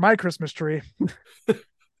going under my Christmas tree?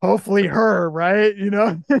 Hopefully her, right? You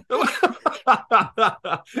know?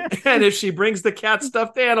 And if she brings the cat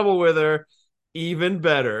stuffed animal with her, even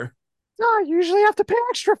better. I usually have to pay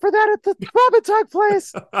extra for that at the Robin Dog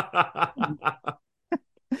place.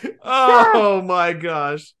 Oh my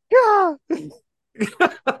gosh. Yeah.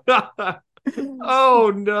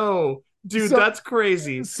 Oh no. Dude, that's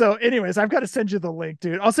crazy. So anyways, I've got to send you the link,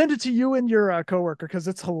 dude. I'll send it to you and your coworker because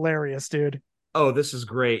it's hilarious, dude. Oh, this is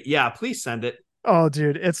great. Yeah, please send it. Oh,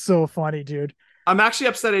 dude, it's so funny, dude. I'm actually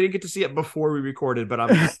upset I didn't get to see it before we recorded, but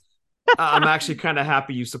I'm actually kind of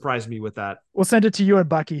happy you surprised me with that. We'll send it to you and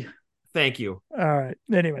Bucky. Thank you. All right.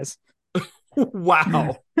 Anyways.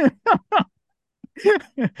 Wow.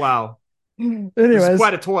 Wow. Anyways. This is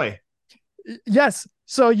quite a toy. Yes.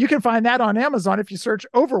 So you can find that on Amazon if you search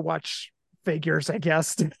Overwatch figures, I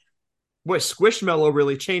guess. Boy, Squishmallow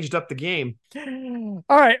really changed up the game. All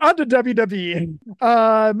right, on to WWE.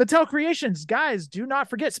 Mattel Creations, guys, do not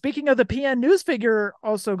forget. Speaking of the PN News figure,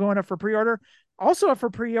 also going up for pre-order. Also up for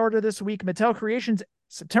pre-order this week, Mattel Creations,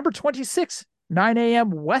 September 26th, 9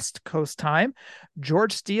 a.m. West Coast time.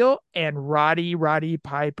 George Steele and Roddy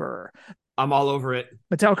Piper. I'm all over it.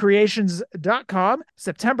 MattelCreations.com,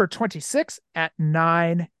 September 26th at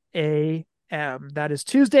 9 a.m. That is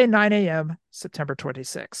Tuesday, 9 a.m., September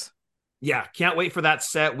 26th. Yeah, can't wait for that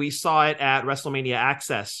set. We saw it at WrestleMania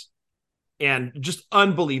Access. And just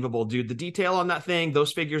unbelievable, dude. The detail on that thing,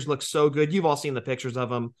 those figures look so good. You've all seen the pictures of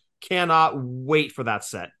them. Cannot wait for that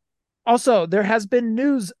set. Also, there has been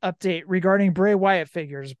news update regarding Bray Wyatt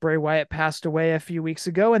figures. Bray Wyatt passed away a few weeks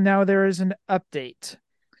ago, and now there is an update.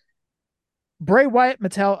 Bray Wyatt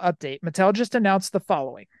Mattel update. Mattel just announced the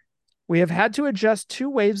following. We have had to adjust 2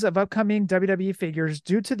 waves of upcoming WWE figures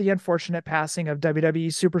due to the unfortunate passing of WWE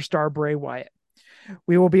superstar Bray Wyatt.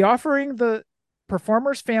 We will be offering the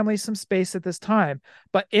performer's family some space at this time,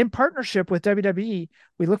 but in partnership with WWE,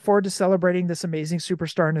 we look forward to celebrating this amazing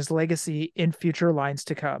superstar and his legacy in future lines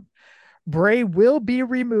to come. Bray will be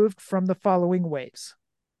removed from the following waves: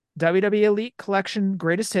 WWE Elite Collection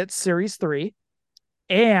Greatest Hits Series 3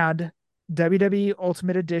 and WWE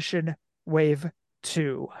Ultimate Edition Wave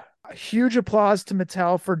 2. A huge applause to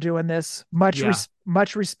Mattel for doing this.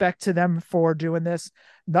 Much respect to them for doing this.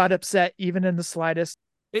 Not upset even in the slightest.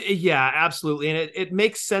 Yeah, absolutely. And it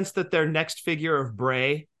makes sense that their next figure of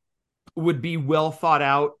Bray would be well thought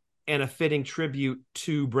out and a fitting tribute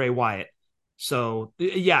to Bray Wyatt. So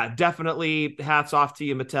yeah, definitely hats off to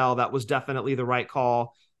you, Mattel. That was definitely the right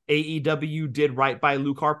call. AEW did right by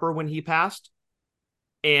Luke Harper when he passed.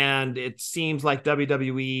 And it seems like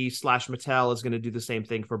WWE/Mattel is going to do the same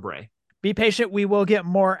thing for Bray. Be patient. We will get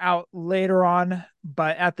more out later on.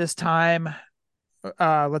 But at this time,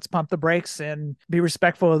 let's pump the brakes and be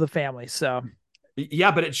respectful of the family. So,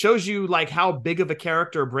 yeah, but it shows you like how big of a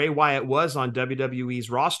character Bray Wyatt was on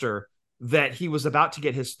WWE's roster, that he was about to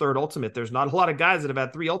get his 3rd Ultimate. There's not a lot of guys that have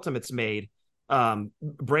had 3 Ultimates made.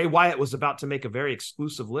 Bray Wyatt was about to make a very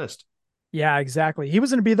exclusive list. Yeah, exactly. He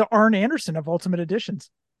was going to be the Arn Anderson of Ultimate Editions.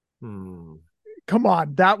 Come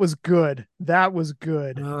on. That was good. That was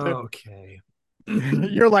good. Okay.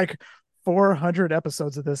 You're like 400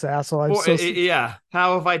 episodes of this asshole. Yeah.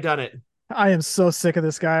 How have I done it? I am so sick of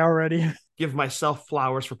this guy already. Give myself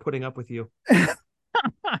flowers for putting up with you. I'm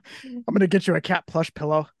going to get you a cat plush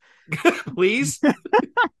pillow. Please.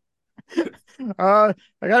 I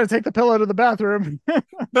got to take the pillow to the bathroom.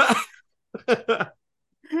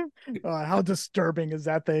 How disturbing is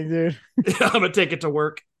that thing, dude? I'm gonna take it to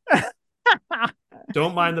work.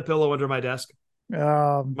 Don't mind the pillow under my desk.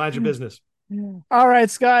 Mind your business. All right,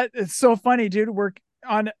 Scott. It's so funny, dude. We're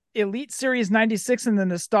on Elite Series 96 in the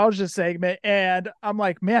nostalgia segment, and I'm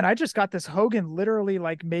like, man, I just got this Hogan literally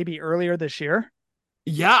like maybe earlier this year.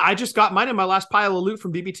 Yeah, I just got mine in my last pile of loot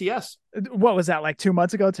from BBTS. What was that, like 2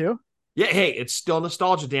 months ago too? Yeah, hey, it's still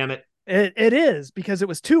nostalgia, damn it. It is, because it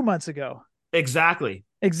was 2 months ago. Exactly.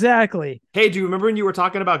 Hey, do you remember when you were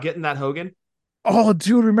talking about getting that Hogan? Oh,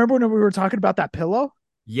 dude, remember when we were talking about that pillow?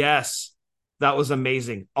 Yes. That was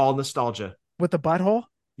amazing. All nostalgia. With the butthole?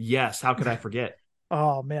 Yes. How could I forget?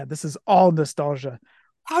 Oh, man, this is all nostalgia.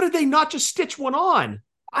 How did they not just stitch one on?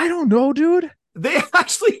 I don't know, dude. They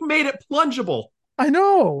actually made it plungeable. I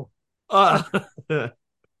know.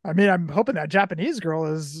 I mean, I'm hoping that Japanese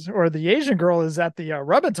girl is, or the Asian girl is at the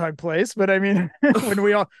Rub and Tug place. But I mean,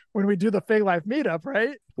 when we do the Fig Life meetup,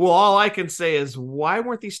 right? Well, all I can say is, why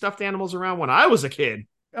weren't these stuffed animals around when I was a kid?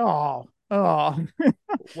 Oh,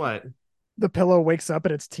 What? the pillow wakes up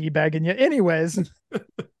and it's teabagging you. Anyways,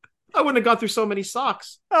 I wouldn't have gone through so many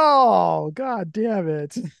socks. oh god damn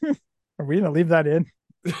it! Are we gonna leave that in?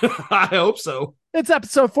 I hope so. It's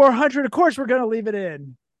episode 400. Of course, we're gonna leave it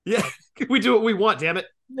in. Yeah, we do what we want. Damn it!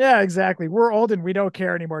 Yeah, exactly. We're old and we don't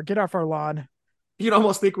care anymore. Get off our lawn. You'd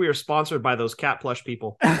almost think we were sponsored by those cat plush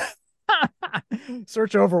people.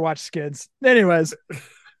 Search Overwatch skins. Anyways,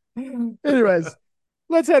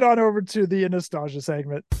 let's head on over to the nostalgia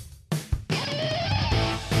segment.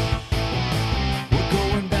 We're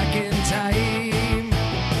going back in time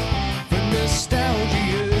for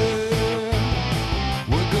nostalgia.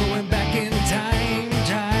 We're going back in time,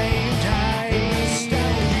 nostalgia.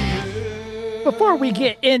 Before we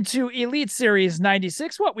get into Elite Series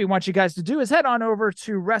 96, what we want you guys to do is head on over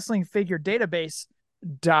to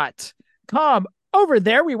WrestlingFigureDatabase.com. Over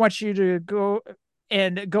there, we want you to go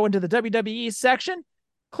into the WWE section,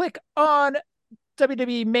 click on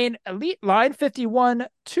WWE Main Elite Line 51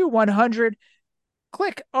 to 100,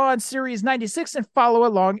 click on Series 96, and follow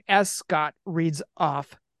along as Scott reads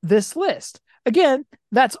off this list. Again,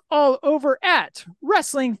 that's all over at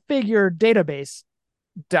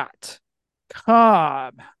WrestlingFigureDatabase.com.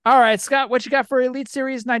 All right, Scott, what you got for Elite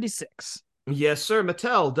Series 96? Yes, sir.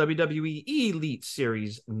 Mattel WWE Elite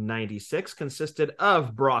Series 96 consisted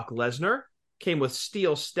of Brock Lesnar, came with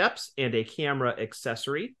steel steps and a camera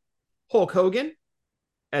accessory. Hulk Hogan,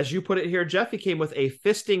 as you put it here, Jeff, he came with a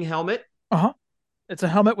fisting helmet. It's a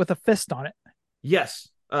helmet with a fist on it. Yes,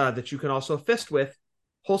 that you can also fist with.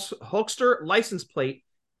 Hulkster license plate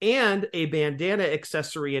and a bandana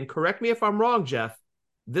accessory. And correct me if I'm wrong, Jeff,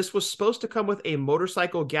 this was supposed to come with a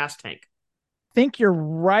motorcycle gas tank. I think you're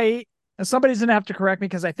right. And somebody's going to have to correct me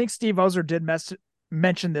because I think Steve Ozer did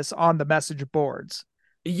mention this on the message boards.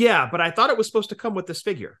 Yeah, but I thought it was supposed to come with this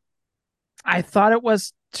figure. I thought it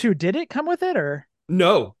was too. Did it come with it or?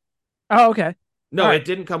 No. Oh, okay. No, right. It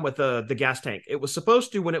didn't come with the gas tank. It was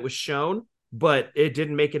supposed to when it was shown, but it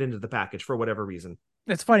didn't make it into the package for whatever reason.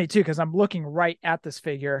 It's funny, too, because I'm looking right at this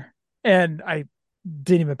figure and I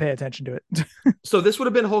didn't even pay attention to it. So this would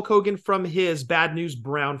have been Hulk Hogan from his Bad News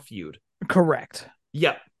Brown feud. Correct.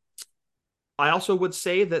 Yep. I also would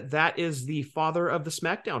say that is the father of the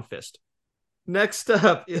SmackDown fist. Next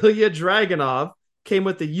up, Ilya Dragunov came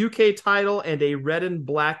with the UK title and a red and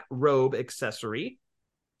black robe accessory.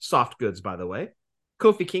 Soft goods, by the way.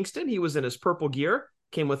 Kofi Kingston, he was in his purple gear,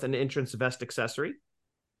 came with an entrance vest accessory.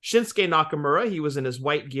 Shinsuke Nakamura, he was in his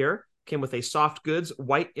white gear, came with a soft goods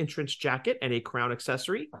white entrance jacket and a crown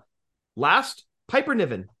accessory. Last, Piper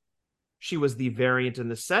Niven. She was the variant in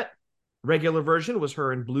the set. Regular version was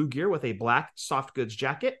her in blue gear with a black soft goods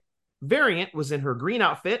jacket. Variant was in her green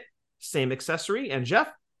outfit, same accessory. And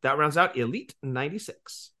Jeff, that rounds out Elite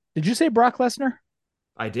 96. Did you say Brock Lesnar?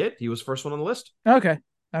 I did. He was first one on the list. Okay.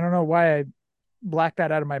 I don't know why I blacked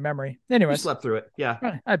that out of my memory. Anyways. You slept through it.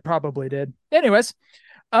 Yeah. I probably did. Anyways.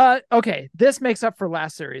 Okay. This makes up for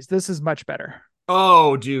last series. This is much better.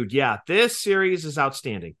 Oh, dude. Yeah. This series is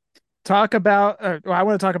outstanding. I want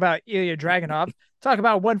to talk about Ilya Dragunov. Talk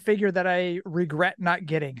about one figure that I regret not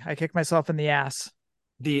getting. I kicked myself in the ass.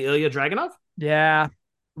 The Ilya Dragunov? Yeah.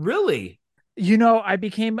 Really? You know, I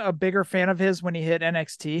became a bigger fan of his when he hit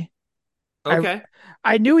NXT. Okay.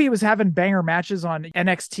 I knew he was having banger matches on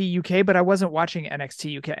NXT UK, but I wasn't watching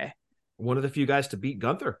NXT UK. One of the few guys to beat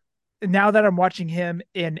Gunther. Now that I'm watching him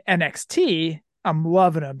in NXT, I'm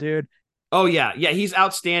loving him, dude. Oh, yeah. Yeah, he's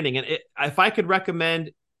outstanding. And if I could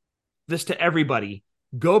recommend this to everybody,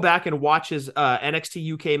 go back and watch his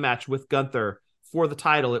NXT UK match with Gunther for the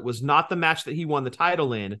title. It was not the match that he won the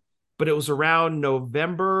title in, but it was around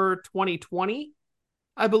November 2020,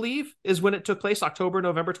 I believe, is when it took place.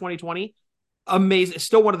 November 2020. Amazing.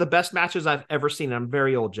 Still one of the best matches I've ever seen. I'm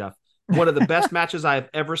very old, Jeff. One of the best matches I've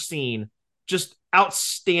ever seen. Just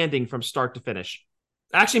outstanding from start to finish.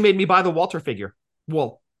 Actually made me buy the Walter figure.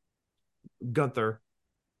 Well, Gunther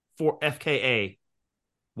for FKA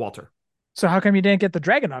Walter. So how come you didn't get the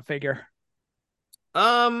Dragunov figure?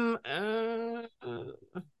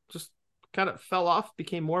 Just kind of fell off,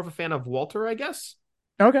 became more of a fan of Walter, I guess.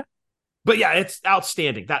 Okay. But yeah, it's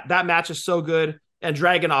outstanding. That match is so good. And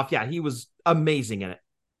Dragunov, yeah, he was amazing in it.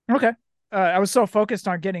 Okay. I was so focused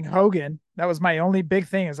on getting Hogan. That was my only big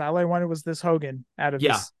thing, is all I wanted was this Hogan out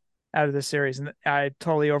of this series. And I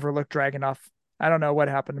totally overlooked Dragunov. I don't know what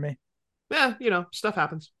happened to me. Yeah, stuff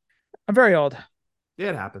happens. I'm very old.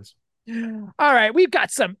 Yeah, it happens. All right, we've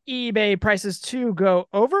got some eBay prices to go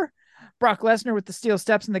over. Brock Lesnar with the steel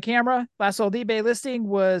steps in the camera. Last sold eBay listing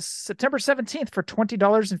was September 17th for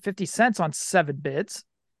 $20.50 on 7 bids.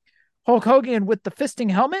 Hulk Hogan with the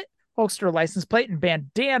fisting helmet, Hulkster license plate, and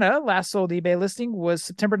bandana. Last sold eBay listing was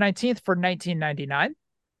September 19th for $19.99.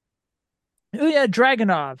 Ilya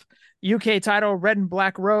Dragunov, UK title, red and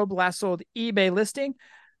black robe. Last sold eBay listing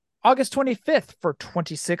August 25th for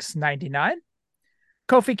 $26.99.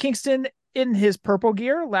 Kofi Kingston in his purple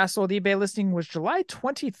gear. Last sold eBay listing was July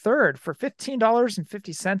 23rd for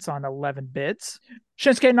 $15.50 on 11 bids.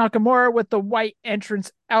 Shinsuke Nakamura with the white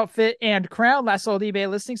entrance outfit and crown. Last sold eBay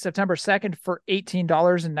listing September 2nd for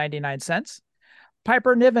 $18.99.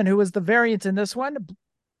 Piper Niven, who was the variant in this one,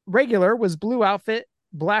 regular was blue outfit,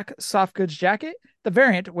 black soft goods jacket. The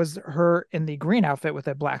variant was her in the green outfit with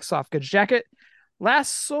a black soft goods jacket.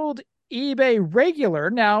 Last sold eBay regular.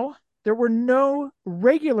 Now, there were no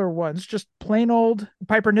regular ones, just plain old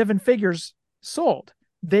Piper Niven figures sold.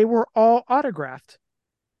 They were all autographed.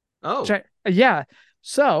 Oh. Yeah.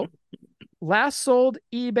 So last sold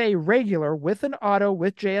eBay regular with an auto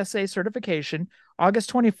with JSA certification,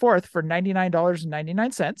 August 24th for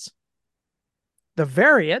 $99.99. The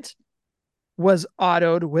variant was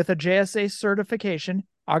autoed with a JSA certification,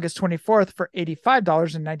 August 24th for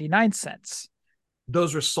 $85.99.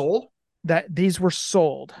 Those were sold? These were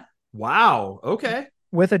sold. Wow. Okay.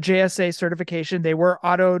 With a JSA certification. They were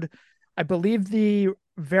autoed. I believe the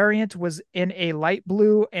variant was in a light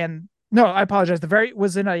blue and no, I apologize. The variant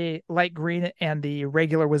was in a light green and the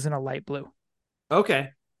regular was in a light blue.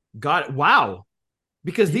 Okay. Got it. Wow.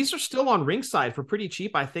 Because these are still on Ringside for pretty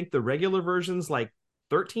cheap. I think the regular version's like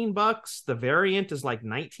 $13. The variant is like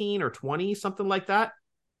 19 or 20, something like that.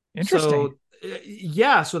 Interesting. So,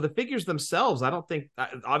 yeah. So the figures themselves, I don't think,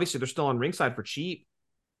 obviously they're still on Ringside for cheap.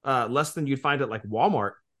 Less than you'd find at like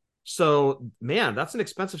Walmart. So, man, that's an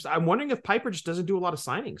expensive. I'm wondering if Piper just doesn't do a lot of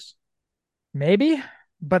signings. Maybe,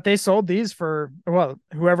 but they sold these for, well,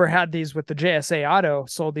 whoever had these with the JSA auto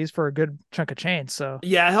sold these for a good chunk of change. So,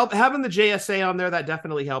 yeah, having the JSA on there, that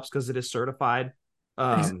definitely helps because it is certified.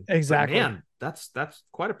 Exactly. Man, that's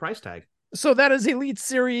quite a price tag. So that is Elite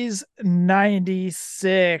Series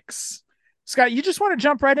 96. Scott, you just want to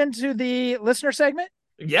jump right into the listener segment?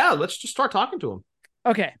 Yeah, let's just start talking to him.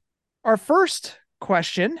 Okay. Our first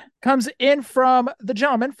question comes in from the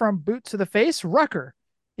gentleman from Boot to the Face, Rucker.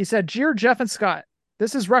 He said, Dear Jeff and Scott,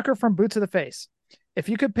 this is Rucker from Boot to the Face. If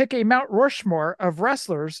you could pick a Mount Rushmore of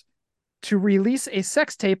wrestlers to release a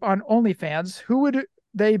sex tape on OnlyFans, who would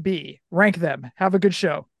they be? Rank them. Have a good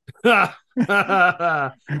show. I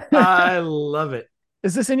love it.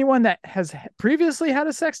 Is this anyone that has previously had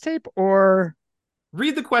a sex tape or?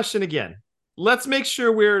 Read the question again. Let's make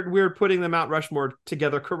sure we're putting the Mount Rushmore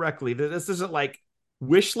together correctly. This isn't like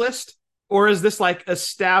wish list, or is this like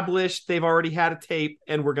established? They've already had a tape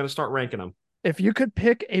and we're going to start ranking them. If you could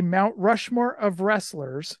pick a Mount Rushmore of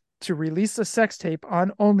wrestlers to release a sex tape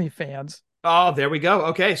on OnlyFans. Oh, there we go.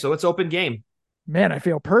 Okay. So it's open game. Man, I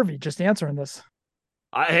feel pervy just answering this.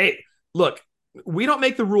 Hey, look, we don't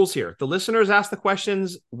make the rules here. The listeners ask the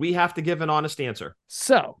questions. We have to give an honest answer.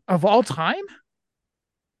 So of all time,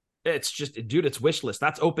 it's just, dude, it's wish list.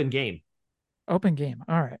 That's open game. Open game.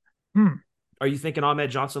 All right. Are you thinking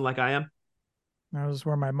Ahmed Johnson like I am? That was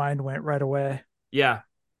where my mind went right away. Yeah.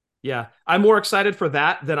 Yeah. I'm more excited for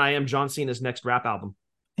that than I am John Cena's next rap album.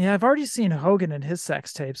 Yeah, I've already seen Hogan in his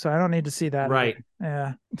sex tape, so I don't need to see that. Right.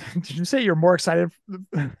 Yeah. Did you say you're more excited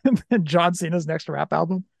than John Cena's next rap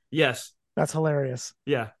album? Yes. That's hilarious.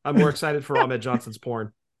 Yeah. I'm more excited for Ahmed Johnson's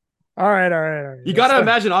porn. All right. You got to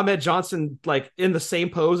imagine Ahmed Johnson like in the same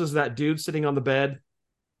pose as that dude sitting on the bed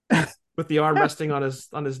with the arm resting on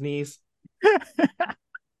his knees.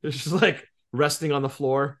 It's just like resting on the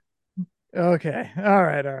floor. Okay. All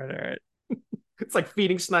right. It's like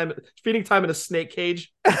feeding time in a snake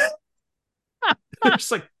cage.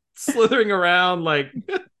 Just like slithering around like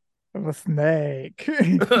a snake.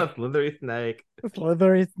 Slithery snake.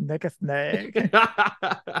 Slithery snake.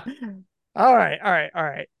 All right.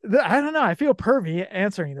 I don't know. I feel pervy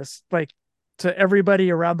answering this like to everybody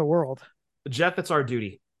around the world. Jeff, it's our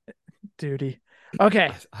duty.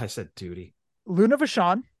 Okay. I said duty. Luna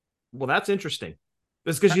Vachon. Well, that's interesting.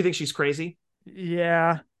 It's because you think she's crazy?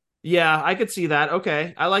 Yeah. Yeah, I could see that.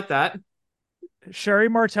 Okay. I like that. Sherry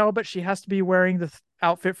Martel, but she has to be wearing the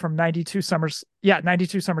outfit from 92 Summers. Yeah,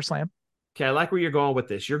 92 SummerSlam. Okay, I like where you're going with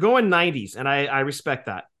this. You're going 90s, and I respect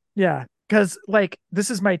that. Yeah, because like this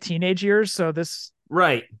is my teenage years, so this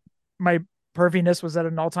right. My perviness was at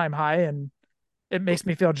an all-time high, and it makes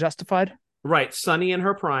me feel justified. Right, Sunny in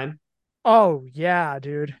her prime. Oh yeah,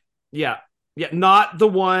 dude. Yeah. Yeah, not the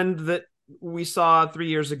one that we saw 3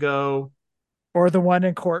 years ago. Or the one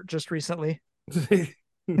in court just recently.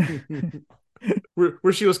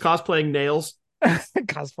 where she was cosplaying Nails.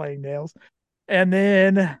 Cosplaying Nails. And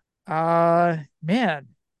then, man,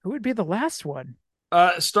 who would be the last one?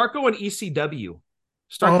 Start going ECW.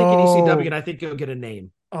 Start thinking ECW, and I think you'll get a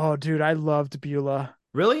name. Oh, dude, I loved Beulah.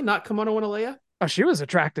 Really? Not Kimono Wanalea? Oh, she was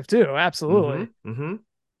attractive too. Absolutely. Mm-hmm.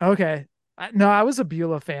 Okay. No, I was a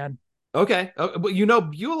Beulah fan. Okay. But you know,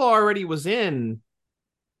 Beulah already was in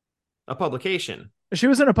a publication. She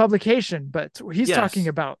was in a publication, but he's talking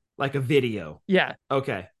about like a video. Yeah.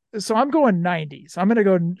 Okay. So I'm going 90s. I'm going to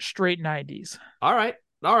go straight 90s. All right.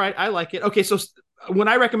 I like it. Okay. So when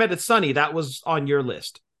I recommended Sunny, that was on your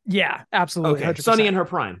list. Yeah, absolutely. Okay. 100%. Sunny in her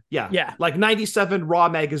prime. Yeah. Yeah. Like 97 Raw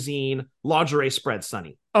magazine lingerie spread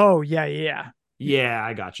Sunny. Oh, yeah. Yeah,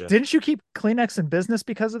 I gotcha. Didn't you keep Kleenex in business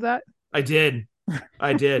because of that? I did.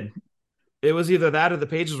 It was either that or the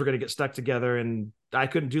pages were going to get stuck together, and I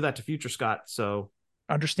couldn't do that to Future Scott. So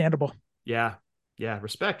understandable. Yeah.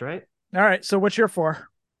 Respect, right? All right. So what's your 4?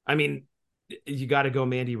 I mean, you got to go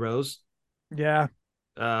Mandy Rose. Yeah.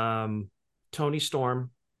 Tony Storm.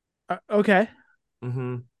 Okay.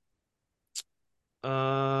 Mm-hmm.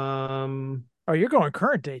 Oh, you're going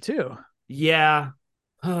current day too. Yeah.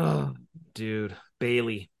 Oh, dude,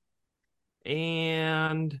 Bailey.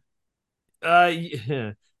 And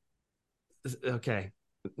okay.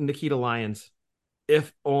 Nikita Lyons.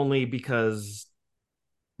 If only because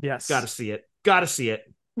yes. Gotta see it.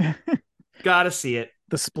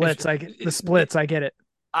 The splits, I get it.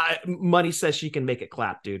 Money says she can make it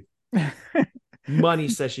clap, dude. Money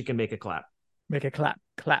says she can make it clap. Make it clap.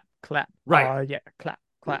 Right. Yeah, clap.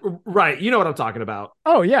 Right. You know what I'm talking about.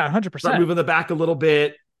 Oh yeah, 100%. Start moving the back a little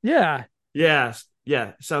bit. Yeah. Yeah.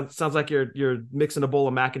 Sounds like you're mixing a bowl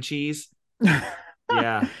of mac and cheese.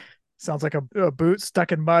 Yeah. Sounds like a boot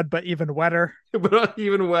stuck in mud, but even wetter. But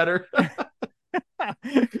even wetter. All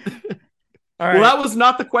right. Well, that was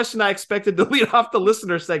not the question I expected to lead off the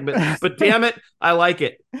listener segment, but damn it, I like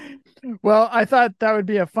it. Well, I thought that would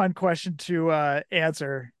be a fun question to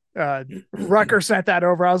answer. Rucker sent that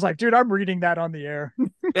over. I was like, dude, I'm reading that on the air.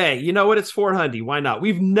 Hey, you know what? It's for Hundy. Why not?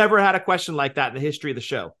 We've never had a question like that in the history of the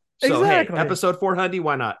show. So, exactly. Hey, episode 4 Hundy,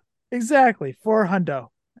 why not? Exactly. 4 hundo.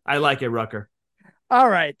 I like it, Rucker. All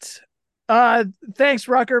right. Thanks,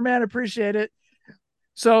 Rucker, man. Appreciate it.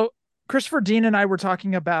 So Christopher Dean and I were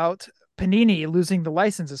talking about Panini losing the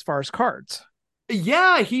license as far as cards.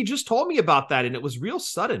 Yeah, he just told me about that, and it was real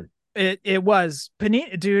sudden. It was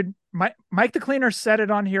Panini, dude. Mike the Cleaner said it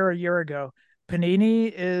on here a year ago.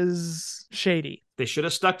 Panini is shady. They should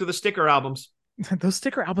have stuck to the sticker albums. Those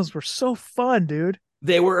sticker albums were so fun, dude.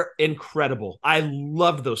 They were incredible. I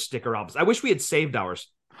loved those sticker albums. I wish we had saved ours.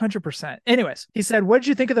 100%. Anyways, he said, what did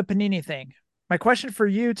you think of the Panini thing? My question for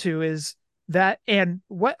you two is that, and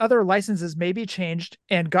what other licenses may be changed,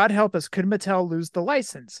 and God help us, could Mattel lose the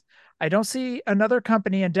license? I don't see another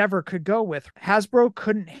company Endeavor could go with. Hasbro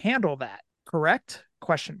couldn't handle that, correct? ?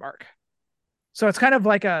 So it's kind of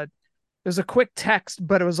like it was a quick text,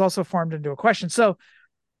 but it was also formed into a question. So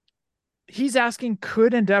he's asking,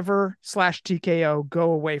 could Endeavor / TKO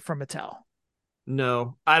go away from Mattel?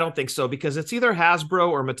 No, I don't think so, because it's either Hasbro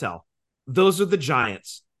or Mattel. Those are the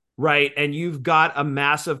giants, right? And you've got a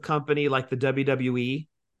massive company like the WWE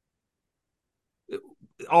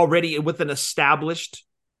already with an established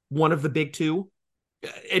one of the big two.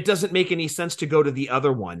 It doesn't make any sense to go to the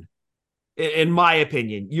other one. In my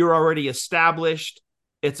opinion, you're already established.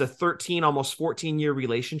 It's a 13, almost 14-year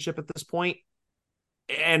relationship at this point.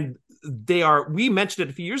 And we mentioned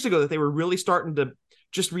it a few years ago that they were really starting to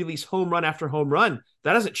just release home run after home run.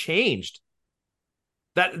 That hasn't changed.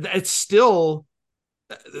 That it's still,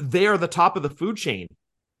 they are the top of the food chain.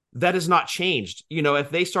 That has not changed. You know, if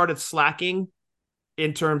they started slacking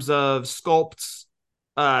in terms of sculpts,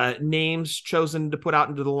 names chosen to put out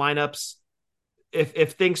into the lineups,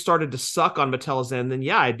 if things started to suck on Mattel's end, then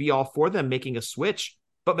yeah, I'd be all for them making a switch.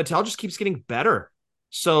 But Mattel just keeps getting better.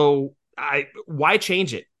 So why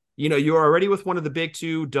change it? You know, you're already with one of the big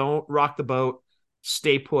two. Don't rock the boat.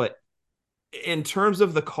 Stay put. In terms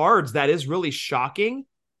of the cards, that is really shocking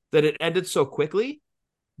that it ended so quickly.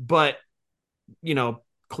 But, you know,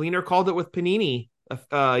 Cleaner called it with Panini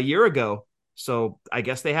a year ago. So I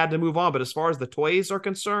guess they had to move on. But as far as the toys are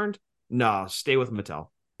concerned, no, stay with Mattel.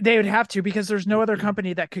 They would have to, because there's no other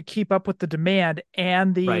company that could keep up with the demand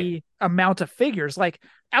and the amount of figures. Like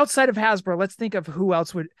outside of Hasbro, let's think of who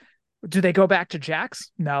else would. Do they go back to Jax?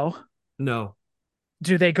 No.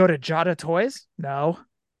 Do they go to Jada Toys? No.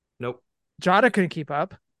 Nope. Jada couldn't keep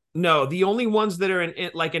up. No, the only ones that are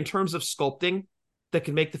in terms of sculpting that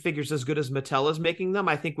can make the figures as good as Mattel is making them,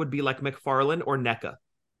 I think would be like Mcfarlane or NECA.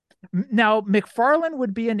 Now, Mcfarlane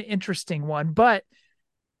would be an interesting one, but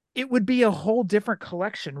it would be a whole different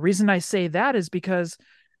collection. Reason I say that is because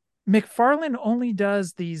Mcfarlane only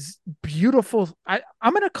does these beautiful, I'm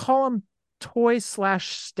going to call them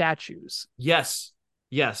toy/statues. Yes.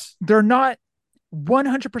 They're not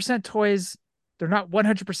 100% toys. They're not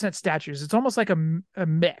 100% statues. It's almost like a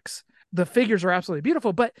mix. The figures are absolutely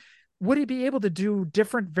beautiful, but would he be able to do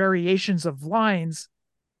different variations of lines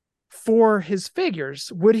for his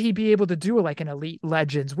figures? Would he be able to do like an Elite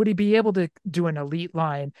Legends? Would he be able to do an Elite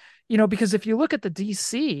line? Because if you look at the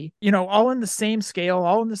DC, all in the same scale,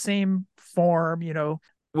 all in the same form,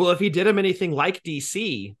 Well, if he did him anything like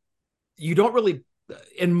DC, you don't really,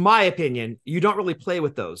 in my opinion, you don't really play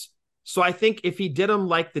with those. So I think if he did them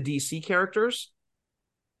like the DC characters,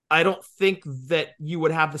 I don't think that you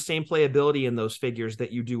would have the same playability in those figures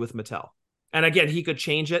that you do with Mattel. And again, he could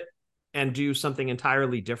change it and do something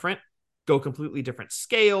entirely different, go completely different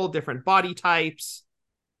scale, different body types.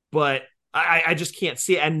 But I just can't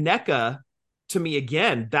see it. And NECA, to me,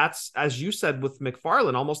 again, that's, as you said with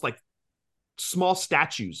Mcfarlane, almost like small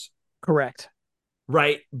statues. Correct.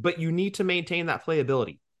 Right? But you need to maintain that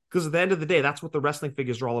playability. Because at the end of the day, that's what the wrestling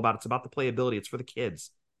figures are all about. It's about the playability. It's for the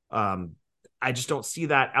kids. I just don't see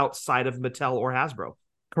that outside of Mattel or Hasbro.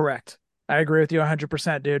 Correct. I agree with you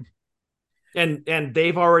 100%, dude. And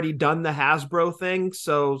they've already done the Hasbro thing,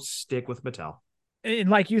 so stick with Mattel. And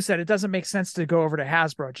like you said, it doesn't make sense to go over to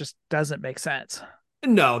Hasbro. It just doesn't make sense.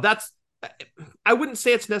 No, I wouldn't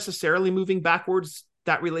say it's necessarily moving backwards.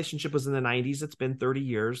 That relationship was in the 90s. It's been 30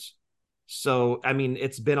 years. So, I mean,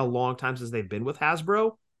 it's been a long time since they've been with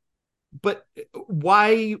Hasbro. But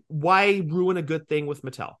why ruin a good thing with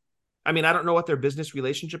Mattel? I mean, I don't know what their business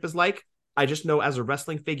relationship is like. I just know as a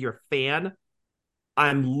wrestling figure fan,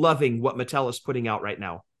 I'm loving what Mattel is putting out right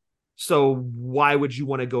now. So why would you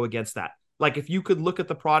want to go against that? Like, if you could look at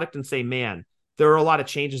the product and say, man, there are a lot of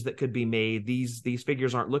changes that could be made. These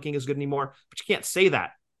figures aren't looking as good anymore, but you can't say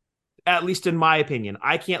that. At least in my opinion,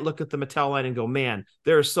 I can't look at the Mattel line and go, man,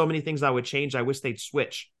 there are so many things I would change. I wish they'd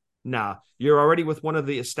switch. Nah, you're already with one of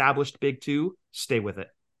the established big two. Stay with it.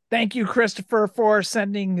 Thank you, Christopher, for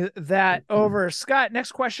sending that over. Scott,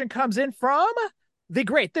 next question comes in from the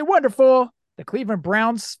great, the wonderful, the Cleveland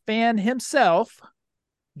Browns fan himself,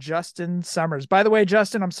 Justin Summers. By the way,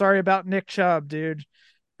 Justin, I'm sorry about Nick Chubb, dude.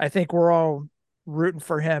 I think we're all rooting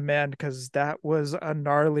for him, man, because that was a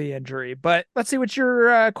gnarly injury. But let's see what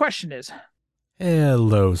your question is.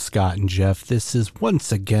 Hello, Scott and Jeff. This is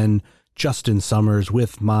once again Justin Summers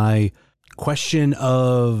with my question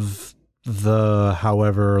of the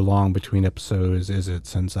however long between episodes is it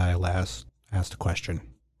since I last asked a question.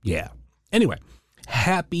 Yeah. Anyway,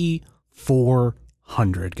 happy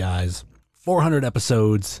 400, guys. 400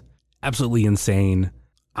 episodes. Absolutely insane.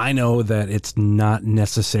 I know that it's not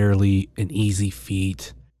necessarily an easy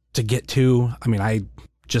feat to get to. I mean, I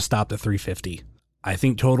just stopped at 350. I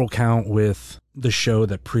think total count with the show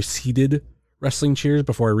that preceded Wrestling Cheers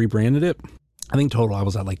before I rebranded it, I think total I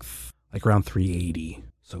was at like around 380.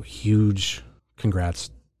 So huge congrats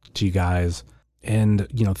to you guys. And,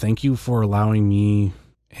 thank you for allowing me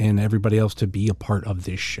and everybody else to be a part of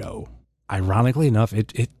this show. Ironically enough,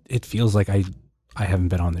 it feels like I haven't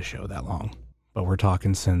been on this show that long, but we're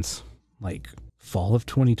talking since like fall of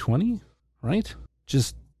 2020, right?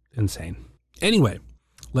 Just insane. Anyway,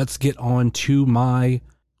 let's get on to my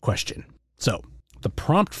question. So the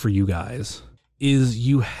prompt for you guys is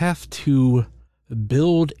you have to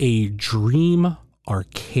build a dream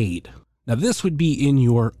arcade. Now this would be in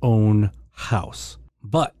your own house,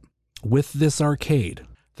 but with this arcade,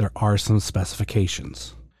 there are some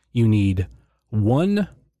specifications. You need one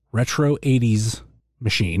retro 80s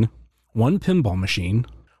machine, one pinball machine,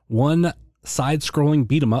 one side-scrolling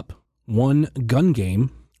beat 'em up, one gun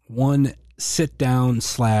game, one sit-down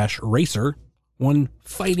 / racer, one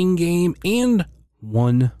fighting game, and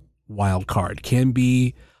one wild card. Can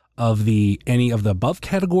be of any of the above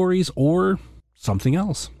categories or something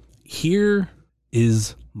else. Here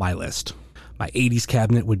is my list. My 80s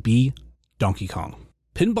cabinet would be Donkey Kong.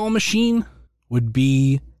 Pinball machine would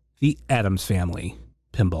be the Addams Family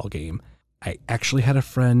pinball game. I actually had a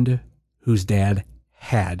friend whose dad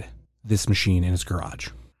had this machine in his garage.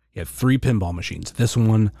 He had 3 pinball machines. This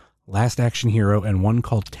one, Last Action Hero, and one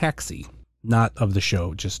called Taxi. Not of the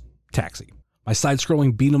show, just Taxi. My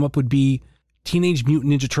side-scrolling beat 'em up would be Teenage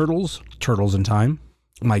Mutant Ninja Turtles, Turtles in Time.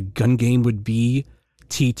 My gun game would be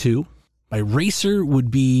T2. My racer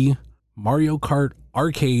would be Mario Kart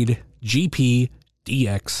Arcade GP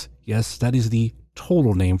DX. Yes, that is the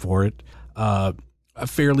total name for it. A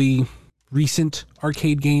fairly recent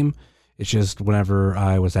arcade game. It's just whenever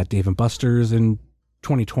I was at Dave & Buster's in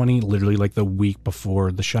 2020, literally like the week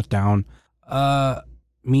before the shutdown,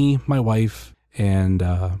 me, my wife, and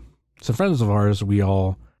some friends of ours, we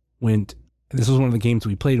all went. This was one of the games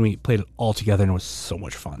we played, and we played it all together, and it was so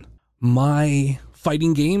much fun. My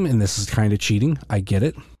fighting game, and this is kind of cheating, I get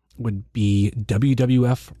it, would be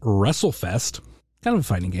WWF WrestleFest, kind of a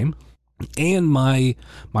fighting game, and my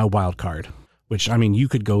wild card, which, I mean, you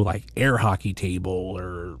could go like air hockey table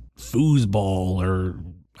or foosball or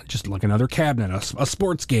just like another cabinet, a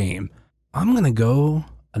sports game. I'm going to go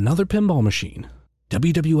another pinball machine,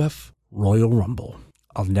 WWF Royal Rumble.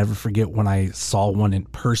 I'll never forget when I saw one in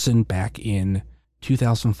person back in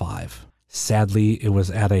 2005. Sadly, it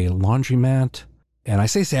was at a laundromat. And I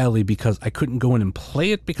say sadly because I couldn't go in and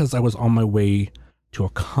play it because I was on my way to a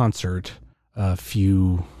concert a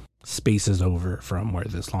few spaces over from where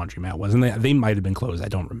this laundromat was. And they might have been closed. I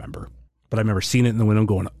don't remember. But I remember seeing it in the window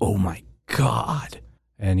going, oh my God.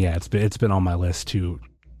 And yeah, it's been on my list to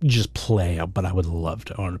just play, but I would love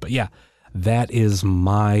to own it. But yeah, that is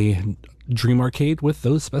my dream arcade with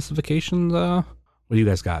those specifications. What do you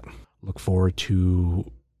guys got? Look forward to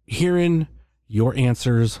hearing your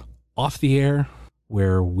answers off the air,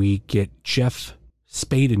 where we get Jeff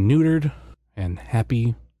spayed and neutered, and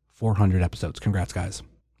happy 400 episodes. Congrats, guys.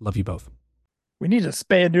 Love you both. We need to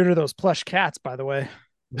spay and neuter those plush cats, by the way.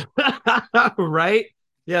 Right?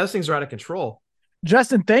 Yeah, those things are out of control.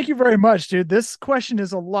 Justin, thank you very much, dude. This question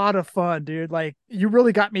is a lot of fun, dude. Like, you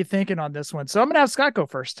really got me thinking on this one. So I'm going to have Scott go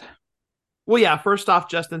first. Well, yeah, first off,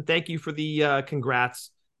 Justin, thank you for the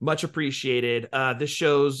congrats. Much appreciated. This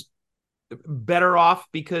show's better off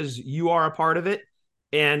because you are a part of it.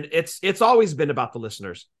 And it's always been about the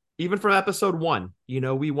listeners. Even from episode 1,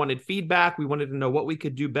 we wanted feedback. We wanted to know what we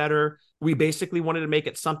could do better. We basically wanted to make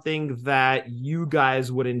it something that you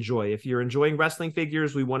guys would enjoy. If you're enjoying wrestling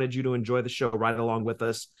figures, we wanted you to enjoy the show right along with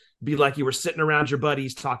us. Be like you were sitting around your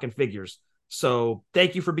buddies talking figures. So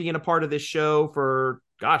thank you for being a part of this show for,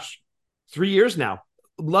 3 years now.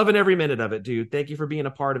 Loving every minute of it, dude. Thank you for being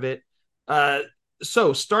a part of it.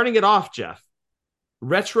 So starting it off, Jeff,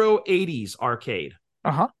 retro 80s arcade.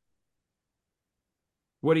 Uh-huh.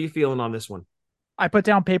 What are you feeling on this one? I put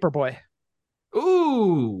down Paperboy.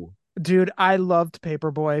 Ooh. Dude, I loved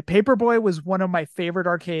Paperboy. Paperboy was one of my favorite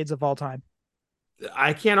arcades of all time.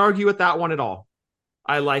 I can't argue with that one at all.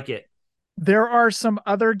 I like it. There are some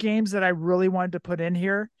other games that I really wanted to put in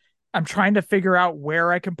here. I'm trying to figure out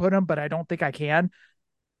where I can put them, but I don't think I can.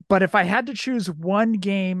 But if I had to choose one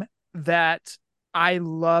game that I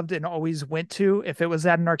loved and always went to, if it was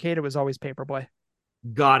at an arcade, it was always Paperboy.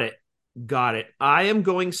 Got it. I am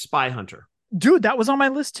going Spy Hunter. Dude, that was on my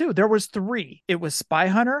list too. There was 3. It was Spy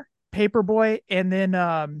Hunter, Paperboy, and then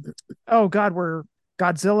where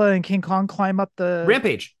Godzilla and King Kong climb up the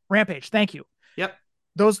Rampage. Thank you. Yep.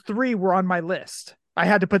 Those 3 were on my list. I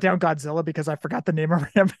had to put down Godzilla because I forgot the name of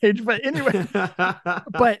Rampage. But anyway,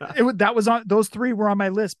 those 3 were on my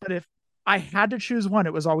list. But if I had to choose one,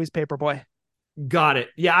 it was always Paperboy. Got it.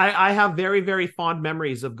 Yeah, I have very, very fond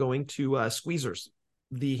memories of going to Squeezers,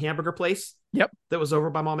 the hamburger place. Yep. That was over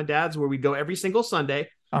by Mom and Dad's, where we'd go every single Sunday.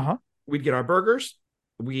 Uh-huh. We'd get our burgers.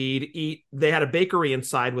 We'd eat. They had a bakery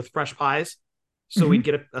inside with fresh pies. So we'd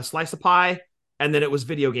get a slice of pie, and then it was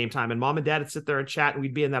video game time. And Mom and Dad would sit there and chat, and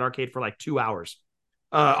we'd be in that arcade for like 2 hours.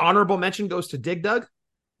 Honorable mention goes to Dig Dug,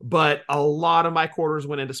 but a lot of my quarters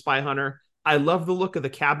went into Spy Hunter. I love the look of the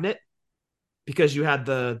cabinet because you had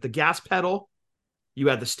the gas pedal, you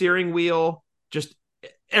had the steering wheel, just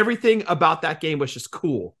everything about that game was just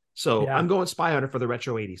cool. So yeah. I'm going Spy Hunter for the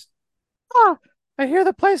retro 80s. Oh, I hear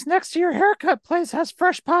the place next to your haircut place has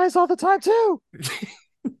fresh pies all the time too.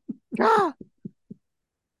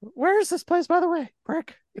 Where is this place, by the way,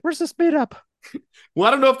 Brick? Where's this meet up? Well,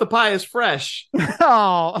 I don't know if the pie is fresh.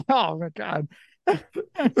 Oh my God.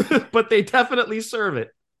 But they definitely serve it.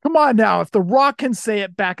 Come on now. If The Rock can say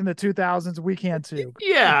it back in the 2000s, we can too.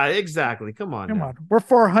 Yeah, exactly. Come on. We're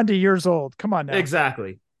 400 years old. Come on now.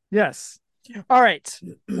 Exactly. Yes. All right.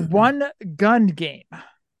 One gun game.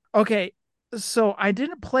 Okay. So I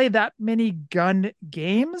didn't play that many gun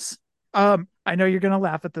games. I know you're going to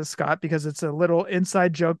laugh at this, Scott, because it's a little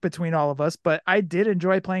inside joke between all of us, but I did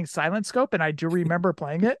enjoy playing Silent Scope, and I do remember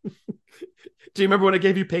playing it. Do you remember when it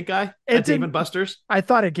gave you pink eye at Dave & Buster's? I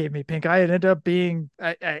thought it gave me pink eye. It ended up being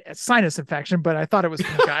a sinus infection, but I thought it was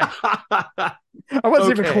pink eye. I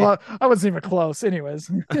wasn't even close. I wasn't even close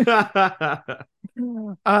anyways. But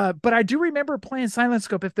I do remember playing Silent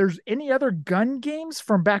Scope. If there's any other gun games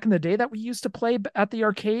from back in the day that we used to play at the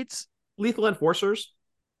arcades. Lethal Enforcers.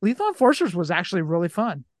 Lethal Enforcers was actually really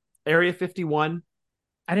fun. Area 51.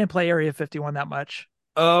 I didn't play Area 51 that much.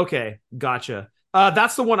 Okay, gotcha.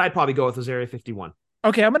 That's the one I'd probably go with, was Area 51.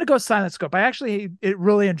 Okay, I'm gonna go Silent Scope. It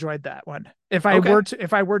really enjoyed that one. If I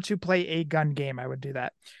were to play a gun game, I would do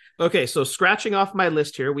that. Okay, so scratching off my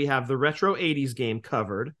list here, we have the retro 80s game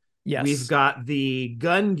covered. Yes. We've got the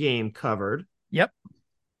gun game covered. Yep.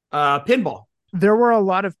 Pinball. There were a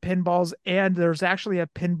lot of pinballs, and there's actually a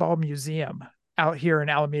pinball museum out here in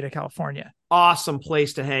Alameda, California. Awesome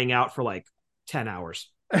place to hang out for like 10 hours.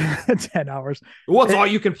 10 hours. Well, it's all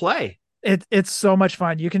you can play. It's so much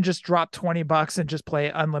fun. You can just drop $20 and just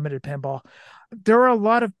play unlimited pinball. There are a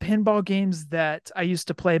lot of pinball games that I used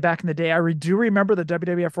to play back in the day. I do remember the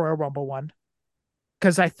WWF Royal Rumble one,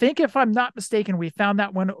 because I think, if I'm not mistaken, we found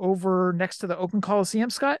that one over next to the Oakland Coliseum,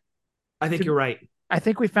 Scott. I think you're right. I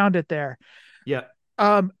think we found it there. Yeah.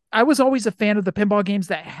 I was always a fan of the pinball games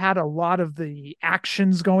that had a lot of the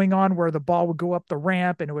actions going on, where the ball would go up the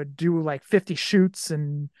ramp and it would do like 50 shoots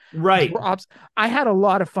and right. Drops. I had a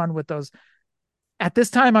lot of fun with those. At this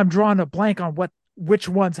time, I'm drawing a blank on which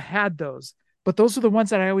ones had those, but those are the ones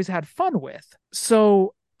that I always had fun with.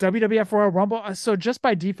 So WWF Royal Rumble. So just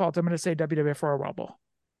by default, I'm going to say WWF Royal Rumble.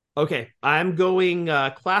 Okay, I'm going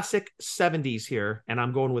classic 70s here, and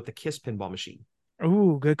I'm going with the Kiss pinball machine.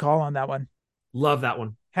 Ooh, good call on that one. Love that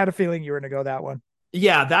one. Had a feeling you were going to go that one.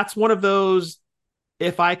 Yeah, that's one of those,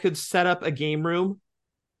 if I could set up a game room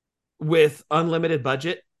with unlimited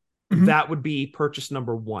budget, that would be purchase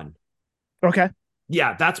number one. Okay.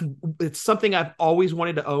 Yeah, it's something I've always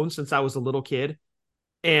wanted to own since I was a little kid.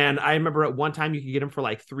 And I remember at one time you could get them for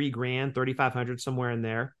like $3,000, $3,500, somewhere in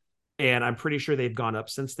there. And I'm pretty sure they've gone up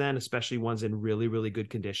since then, especially ones in really, really good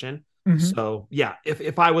condition. So yeah,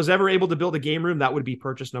 if I was ever able to build a game room, that would be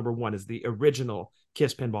purchase number one, is the original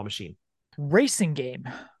Kiss pinball machine. Racing game.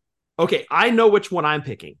 Okay, I know which one I'm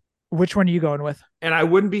picking. Which one are you going with? And I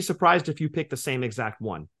wouldn't be surprised if you pick the same exact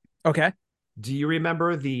one. Okay. Do you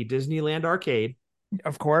remember the Disneyland arcade?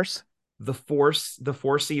 Of course. The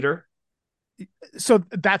four-seater. So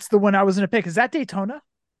that's the one I was going to pick. Is that Daytona?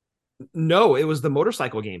 No, it was the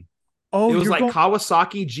motorcycle game. Oh, it was like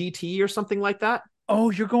Kawasaki GT or something like that. Oh,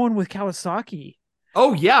 you're going with Kawasaki.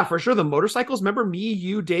 Oh, yeah, for sure. The motorcycles. Remember me,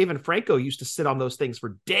 you, Dave, and Franco used to sit on those things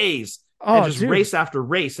for days and just race after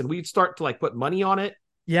race. And we'd start to like put money on it.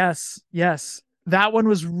 Yes. That one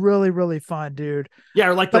was really, really fun, dude. Yeah,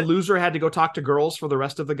 or like the loser had to go talk to girls for the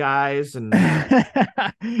rest of the guys. And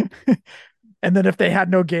and then if they had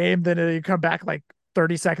no game, then you come back like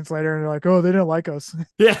 30 seconds later and they're like, oh, they didn't like us.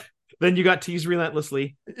 Yeah. Then you got teased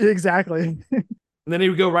relentlessly. Exactly. And then he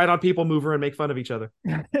would go right on People Mover and make fun of each other.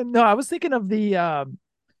 No, I was thinking of the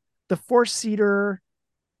four-seater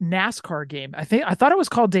NASCAR game. I thought it was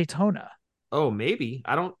called Daytona. Oh, maybe.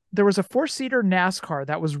 There was a four-seater NASCAR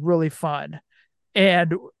that was really fun.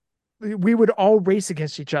 And we would all race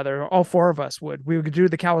against each other. All four of us would. We would do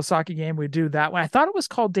the Kawasaki game. We'd do that one. I thought it was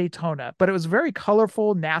called Daytona, but it was a very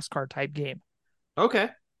colorful NASCAR type game. Okay.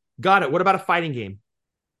 Got it. What about a fighting game?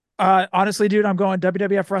 Honestly, dude, I'm going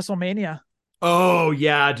WWF WrestleMania. Oh,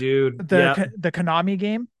 yeah, dude. The Konami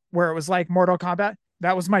game where it was like Mortal Kombat.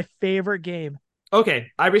 That was my favorite game.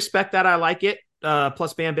 Okay. I respect that. I like it.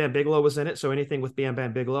 Plus Bam Bam Bigelow was in it. So anything with Bam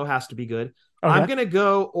Bam Bigelow has to be good. Okay. I'm going to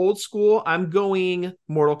go old school. I'm going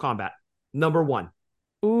Mortal Kombat. Number one.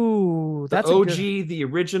 Ooh, that's the OG, the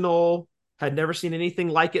original. Had never seen anything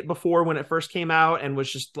like it before when it first came out and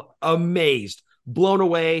was just amazed, blown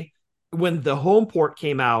away. When the home port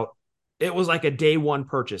came out, it was like a day one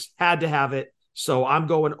purchase. Had to have it. So I'm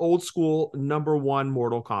going old school number one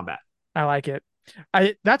Mortal Kombat. I like it.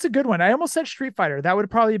 That's a good one. I almost said Street Fighter. That would have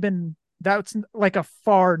probably been, that's like a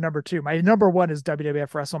far number two. My number one is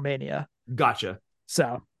WWF WrestleMania. Gotcha.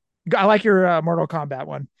 So I like your Mortal Kombat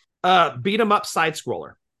one. Beat 'em up side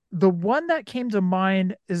scroller. The one that came to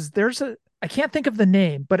mind is I can't think of the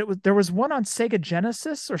name, but there was one on Sega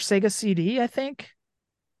Genesis or Sega CD, I think.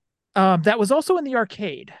 That was also in the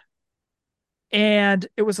arcade. And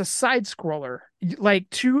it was a side scroller.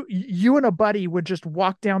 Like you and a buddy would just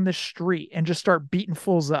walk down the street and just start beating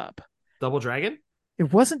fools up. Double Dragon?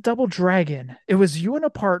 It wasn't Double Dragon. It was you and a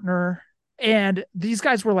partner. And these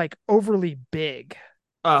guys were like overly big.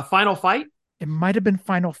 Final Fight? It might have been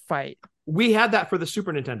Final Fight. We had that for the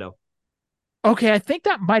Super Nintendo. Okay, I think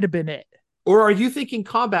that might have been it. Or are you thinking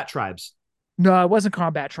Combat Tribes? No, it wasn't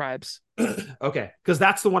Combat Tribes. Okay, because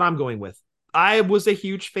that's the one I'm going with. I was a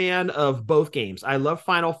huge fan of both games. I love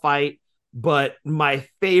Final Fight, but my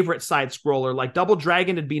favorite side scroller, like Double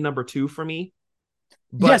Dragon, would be number two for me.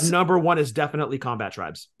 But yes, number one is definitely Combat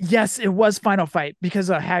Tribes. Yes, it was Final Fight because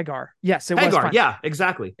of Hagar. Yes, it was. Hagar, yeah,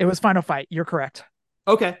 exactly. It was Final Fight. You're correct.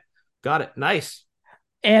 Okay, got it. Nice.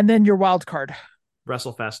 And then your wild card.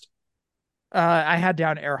 WrestleFest. I had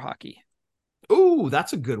down air hockey. Ooh,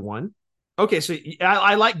 that's a good one. Okay, so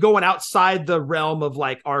I like going outside the realm of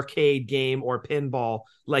like arcade game or pinball.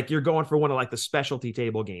 Like you're going for one of like the specialty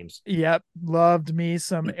table games. Yep. Loved me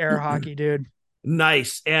some air hockey, dude.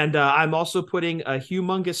 Nice. And I'm also putting a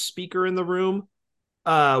humongous speaker in the room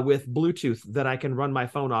with Bluetooth that I can run my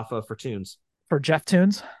phone off of for tunes. For Jeff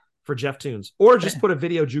Tunes? For Jeff Tunes. Or just put a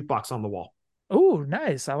video jukebox on the wall. Oh,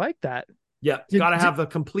 nice. I like that. Yep. Gotta have the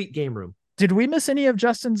complete game room. Did we miss any of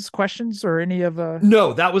Justin's questions or any of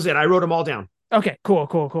No, that was it. I wrote them all down. Okay,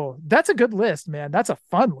 cool. That's a good list, man. That's a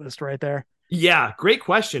fun list right there. Yeah, great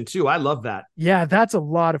question too. I love that. Yeah, that's a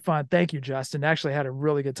lot of fun. Thank you, Justin. Actually had a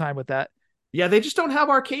really good time with that. Yeah, they just don't have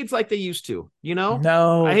arcades like they used to, you know?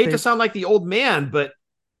 No. I hate to sound like the old man, but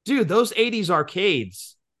dude, those 80s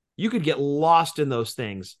arcades, you could get lost in those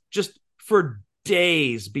things. Just for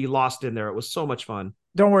days be lost in there. It was so much fun.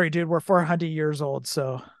 Don't worry, dude. We're 400 years old,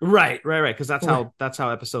 so right. Because that's how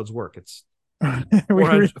episodes work. It's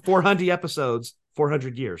 400 episodes,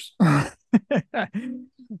 400 years.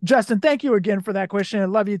 Justin, thank you again for that question. I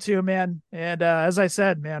love you too, man. And as I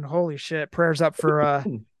said, man, holy shit, prayers up for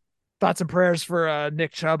thoughts and prayers for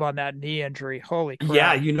Nick Chubb on that knee injury. Holy crap!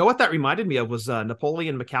 Yeah, you know what that reminded me of was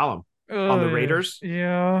Napoleon McCallum on the Raiders.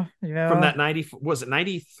 Yeah. From that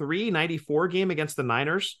 93, 94 game against the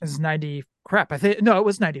Niners? It's 90 crap. I think no, it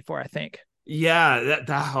was 94, I think. Yeah, that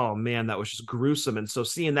oh man, that was just gruesome. And so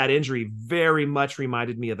seeing that injury very much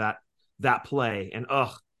reminded me of that play. And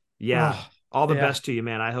all the best to you,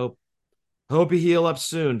 man. I hope you heal up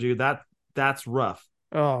soon, dude. That's rough.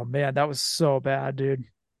 Oh man, that was so bad, dude.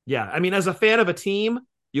 Yeah, I mean, as a fan of a team,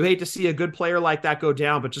 you hate to see a good player like that go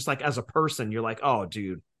down, but just like as a person, you're like, oh,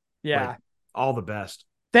 dude. Yeah. Like, all the best.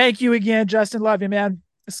 Thank you again, Justin. Love you, man.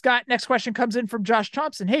 Scott, next question comes in from Josh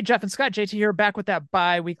Thompson. Hey, Jeff and Scott, JT here, back with that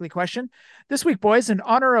bi-weekly question. This week, boys, in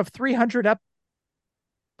honor of 300 up.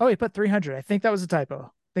 Oh, he put 300. I think that was a typo. I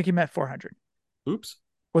think he meant 400. Oops.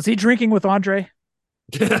 Was he drinking with Andre?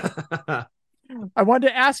 I wanted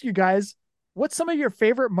to ask you guys, what's some of your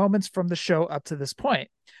favorite moments from the show up to this point?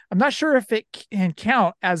 I'm not sure if it can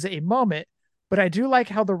count as a moment, but I do like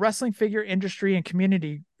how the wrestling figure industry and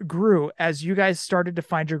community grew as you guys started to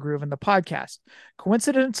find your groove in the podcast.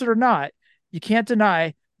 Coincidence or not, you can't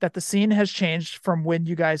deny that the scene has changed from when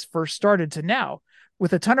you guys first started to now,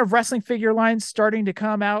 with a ton of wrestling figure lines starting to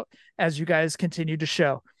come out as you guys continue to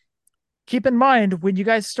show. Keep in mind, when you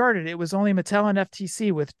guys started, it was only Mattel and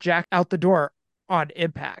FTC with Jack out the door on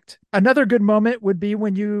Impact. Another good moment would be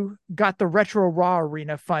when you got the Retro Raw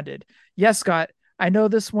Arena funded. Yes, Scott, I know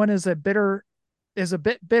this one is a bit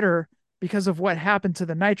bitter because of what happened to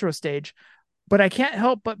the Nitro stage, but I can't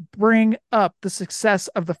help but bring up the success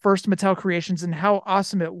of the first Mattel creations and how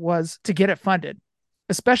awesome it was to get it funded,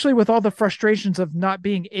 especially with all the frustrations of not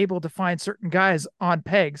being able to find certain guys on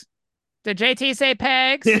pegs. Did JT say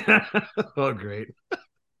pegs? Oh, great.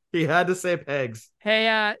 He had to say pegs.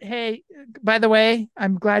 Hey, by the way,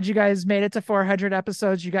 I'm glad you guys made it to 400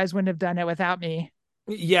 episodes. You guys wouldn't have done it without me.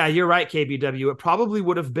 Yeah, you're right, KBW. It probably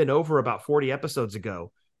would have been over about 40 episodes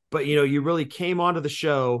ago. But, you really came onto the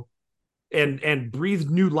show and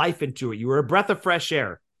breathed new life into it. You were a breath of fresh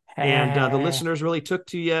air. And the listeners really took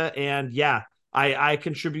to you. And, yeah, I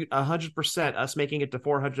contribute 100% us making it to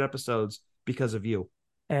 400 episodes because of you.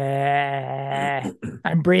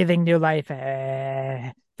 I'm breathing new life.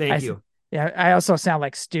 Thank you. Yeah, I also sound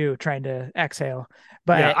like Stu trying to exhale.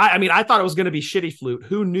 But yeah, I thought it was going to be Shitty Flute.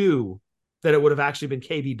 Who knew that it would have actually been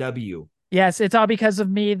KBW? Yes, it's all because of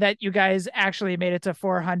me that you guys actually made it to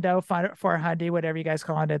 400, whatever you guys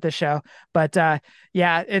call it at the show. But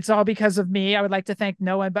yeah, it's all because of me. I would like to thank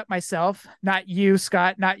no one but myself, not you,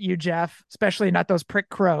 Scott, not you, Jeff, especially not those prick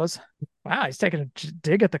crows. Wow, he's taking a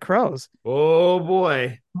dig at the crows. Oh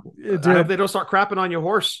boy. Dude. I hope they don't start crapping on your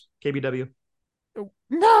horse, KBW.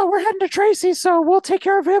 No, we're heading to Tracy, so we'll take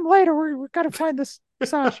care of him later. We've got to find this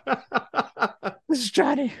massage. This is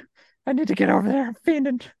Johnny. I need to get over there. I'm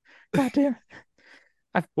fiending. Goddamn.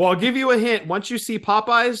 Well, I'll give you a hint. Once you see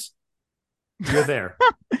Popeyes, you're there.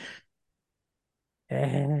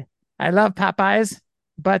 I love Popeyes,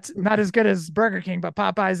 but not as good as Burger King, but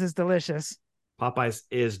Popeyes is delicious. Popeyes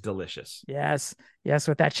is delicious. Yes,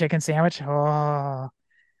 with that chicken sandwich. Oh,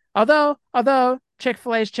 although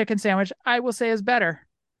Chick-fil-A's chicken sandwich, I will say is better.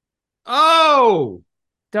 Oh,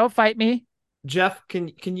 don't fight me, Jeff.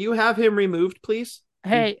 Can you have him removed, please?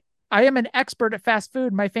 Hey, I am an expert at fast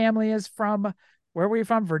food. My family is from, where were you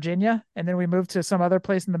from? Virginia, and then we moved to some other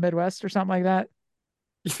place in the Midwest or something like that.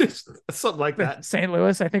 Something like that. St.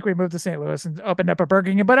 Louis. I think we moved to St. Louis and opened up a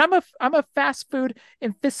Burger King. But I'm a fast food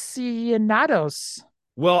aficionados.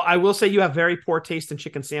 Well, I will say you have very poor taste in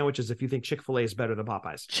chicken sandwiches if you think Chick-fil-A is better than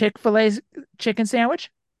Popeyes. Chick-fil-A's chicken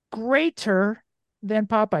sandwich, greater than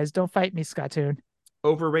Popeyes. Don't fight me, Scottoon.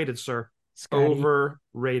 Overrated, sir. Scotty.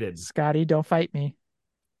 Overrated. Scotty, don't fight me.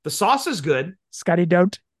 The sauce is good. Scotty,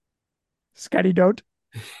 don't. Scotty, don't.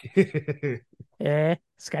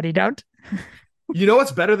 Scotty, don't. You know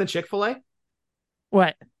what's better than Chick-fil-A?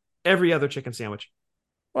 What? Every other chicken sandwich.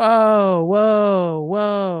 Whoa.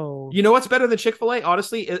 You know what's better than Chick-fil-A?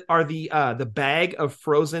 Honestly, are the bag of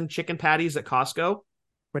frozen chicken patties at Costco.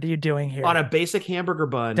 What are you doing here? On a basic hamburger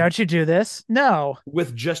bun. Don't you do this? No.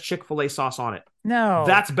 With just Chick-fil-A sauce on it. No.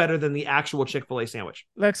 That's better than the actual Chick-fil-A sandwich.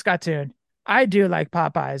 Look, Scottoon, I do like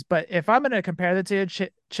Popeyes, but if I'm going to compare the two,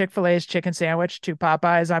 Chick-fil-A's chicken sandwich to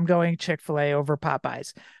Popeyes, I'm going Chick-fil-A over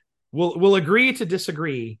Popeyes. We'll agree to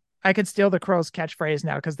disagree. I could steal the Crow's catchphrase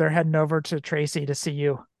now because they're heading over to Tracy to see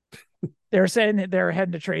you. They were saying they're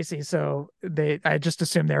heading to Tracy, so I just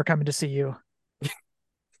assumed they were coming to see you.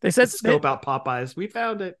 They said scope out Popeyes. We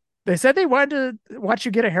found it. They said they wanted to watch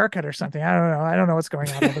you get a haircut or something. I don't know. I don't know what's going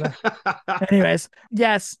on over there. Anyways,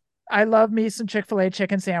 yes, I love me some Chick-fil-A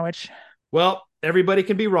chicken sandwich. Well, everybody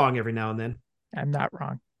can be wrong every now and then. I'm not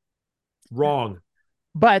wrong. Wrong.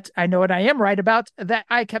 But I know what I am right about, that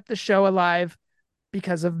I kept the show alive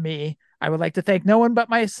because of me. I would like to thank no one but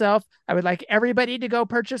myself. I would like everybody to go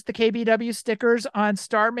purchase the KBW stickers on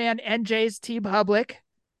Starman NJ's TeePublic.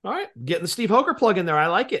 All right, getting the Steve Hoker plug in there. I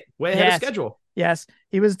like it. Way ahead of schedule. Yes,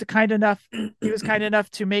 he was kind enough. He was kind enough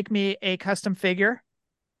to make me a custom figure,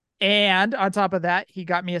 and on top of that, he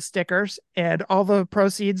got me a stickers, and all the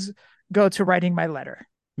proceeds go to writing my letter.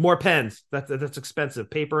 More pens. That's expensive.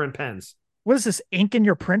 Paper and pens. What is this? Ink in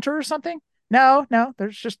your printer or something? No.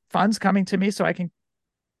 There's just funds coming to me so I can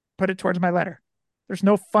put it towards my letter. There's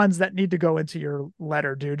no funds that need to go into your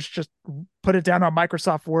letter, dude. Just put it down on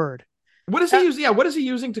Microsoft Word. What is he using? Yeah, what is he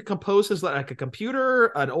using to compose his, like a computer,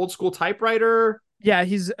 an old school typewriter? Yeah,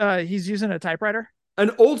 he's using a typewriter.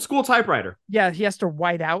 An old school typewriter. Yeah, he has to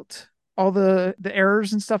white out all the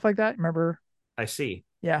errors and stuff like that. Remember? I see.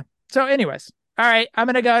 Yeah. So anyways, all right, I'm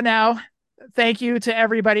going to go now. Thank you to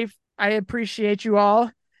everybody. I appreciate you all.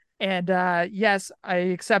 And yes, I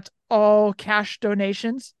accept all cash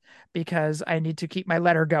donations because I need to keep my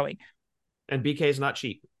letter going. And BK is not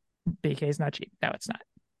cheap. BK is not cheap. No, it's not.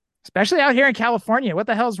 Especially out here in California. What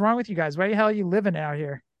the hell is wrong with you guys? Why the hell are you living out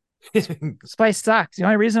here? This place sucks. The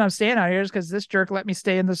only reason I'm staying out here is because this jerk let me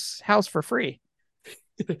stay in this house for free.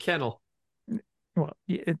 A kennel. Well,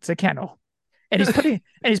 it's a kennel. And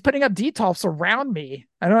he's putting up detolfs around me.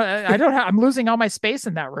 I'm losing all my space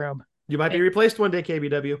in that room. You might be replaced one day,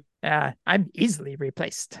 KBW. I'm easily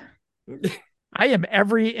replaced. I am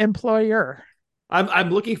every employer.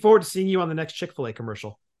 I'm looking forward to seeing you on the next Chick-fil-A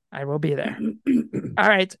commercial. I will be there. All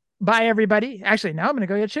right. Bye, everybody. Actually, now I'm going to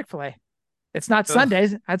go get Chick-fil-A. It's not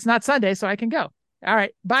Sundays. It's not Sunday, so I can go. All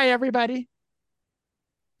right. Bye, everybody.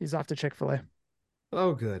 He's off to Chick-fil-A.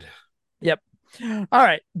 Oh, good. Yep. All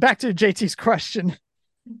right. Back to JT's question.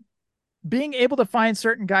 Being able to find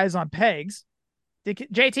certain guys on pegs. Did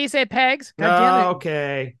JT say pegs? God damn it.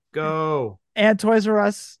 Okay. Go. And Toys R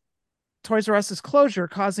Us's closure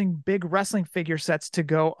causing big wrestling figure sets to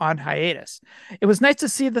go on hiatus. It was nice to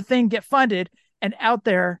see the thing get funded and out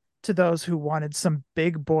there to those who wanted some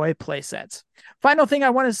big boy play sets. Final thing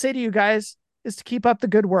I want to say to you guys is to keep up the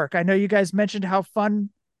good work. I know you guys mentioned how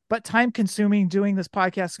fun but time consuming doing this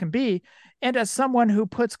podcast can be. And as someone who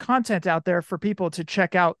puts content out there for people to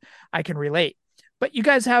check out, I can relate. But you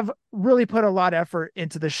guys have really put a lot of effort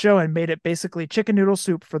into the show and made it basically chicken noodle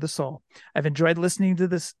soup for the soul. I've enjoyed listening to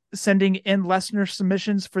this, sending in listener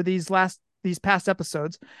submissions for these past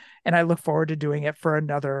episodes, and I look forward to doing it for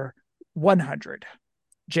another 100.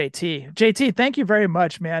 JT, thank you very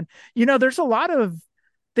much, man. You know, there's a lot of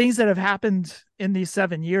things that have happened in these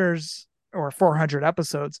 7 years or 400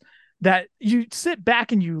 episodes that you sit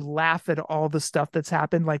back and you laugh at all the stuff that's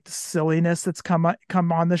happened, like the silliness that's come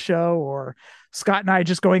on the show, or Scott and I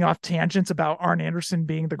just going off tangents about Arn Anderson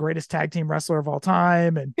being the greatest tag team wrestler of all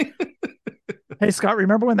time. And hey, Scott,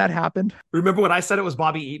 remember when that happened? Remember when I said it was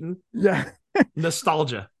Bobby Eaton? Yeah.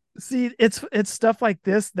 Nostalgia. See, it's stuff like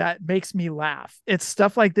this that makes me laugh. It's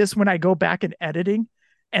stuff like this when I go back and editing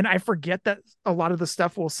and I forget that a lot of the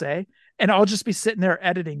stuff we'll say, and I'll just be sitting there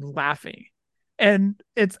editing, laughing. And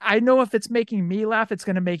I know if it's making me laugh, it's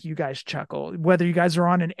going to make you guys chuckle, whether you guys are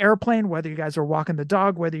on an airplane, whether you guys are walking the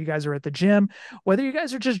dog, whether you guys are at the gym, whether you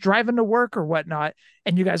guys are just driving to work or whatnot,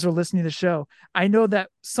 and you guys are listening to the show. I know that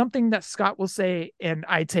something that Scott will say and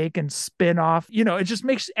I take and spin off, you know, it just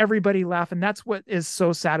makes everybody laugh. And that's what is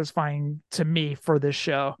so satisfying to me for this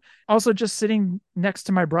show. Also, just sitting next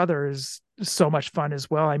to my brother is so much fun as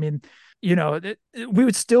well. I mean, we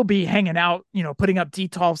would still be hanging out, putting up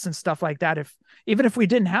detolfs and stuff like that even if we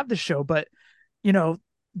didn't have the show. But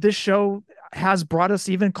this show has brought us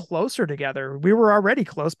even closer together. We were already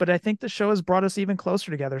close, but I think the show has brought us even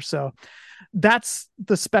closer together. So that's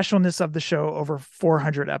the specialness of the show over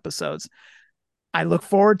 400 episodes. I look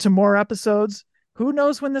forward to more episodes. Who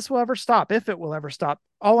knows when this will ever stop, if it will ever stop.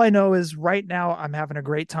 All I know is right now I'm having a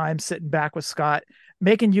great time sitting back with Scott,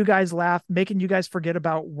 making you guys laugh, making you guys forget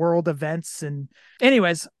about world events. And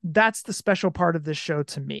anyways, that's the special part of this show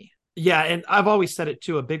to me. Yeah, and I've always said it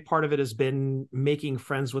too. A big part of it has been making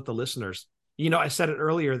friends with the listeners. I said it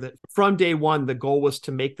earlier that from day one, the goal was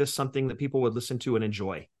to make this something that people would listen to and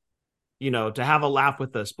enjoy, to have a laugh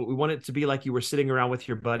with us. But we want it to be like you were sitting around with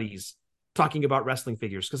your buddies talking about wrestling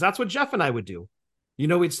figures, because that's what Jeff and I would do.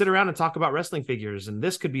 We'd sit around and talk about wrestling figures, and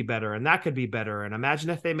this could be better and that could be better. And imagine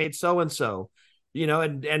if they made so-and-so,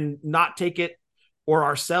 and not take it or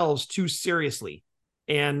ourselves too seriously,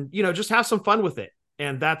 and, just have some fun with it.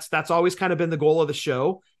 And that's always kind of been the goal of the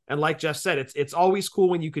show. And like Jeff said, it's always cool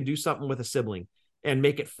when you can do something with a sibling and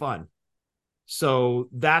make it fun. So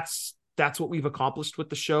that's what we've accomplished with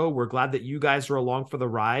the show. We're glad that you guys are along for the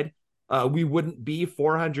ride. We wouldn't be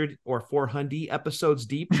 400 or 400 episodes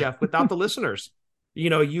deep, Jeff, without the listeners.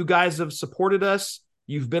 You guys have supported us.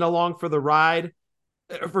 You've been along for the ride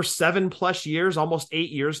for 7+ years, almost 8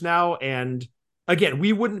 years now. And again,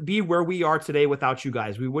 we wouldn't be where we are today without you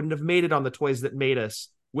guys. We wouldn't have made it on the Toys That Made Us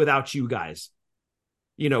without you guys.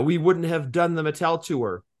 We wouldn't have done the Mattel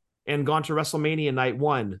tour and gone to WrestleMania Night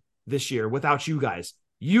 1 this year without you guys.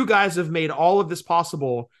 You guys have made all of this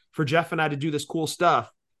possible for Jeff and I to do this cool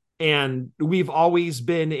stuff. And we've always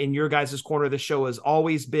been in your guys' corner. The show has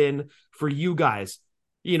always been for you guys.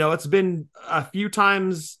 It's been a few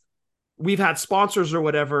times we've had sponsors or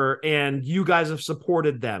whatever, and you guys have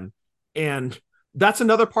supported them. And that's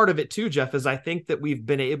another part of it too, Jeff, is I think that we've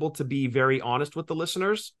been able to be very honest with the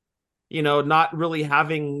listeners, not really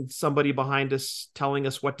having somebody behind us telling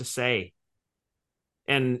us what to say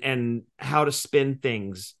and how to spin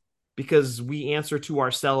things, because we answer to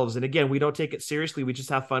ourselves. And again, we don't take it seriously. We just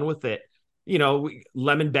have fun with it.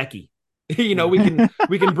 Lemon Becky, we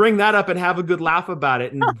can bring that up and have a good laugh about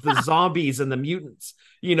it. And the zombies and the mutants,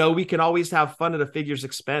 we can always have fun at a figure's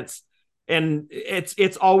expense. And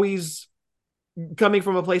it's always coming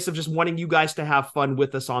from a place of just wanting you guys to have fun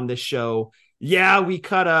with us on this show. Yeah, we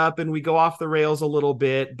cut up and we go off the rails a little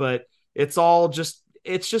bit, but it's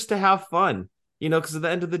just to have fun, because at the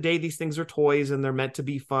end of the day, these things are toys and they're meant to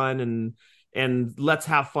be fun, and let's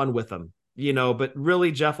have fun with them, but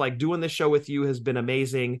really, Jeff, like doing this show with you has been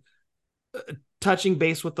amazing. Touching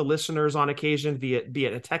base with the listeners on occasion, be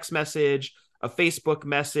it a text message, a Facebook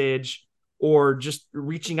message, or just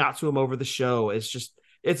reaching out to them over the show.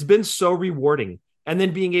 It's been so rewarding. And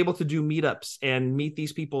then being able to do meetups and meet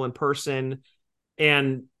these people in person,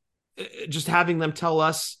 and just having them tell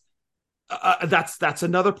us, that's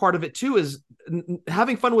another part of it too, is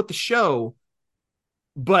having fun with the show,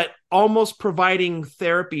 but almost providing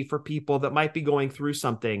therapy for people that might be going through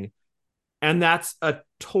something. And that's a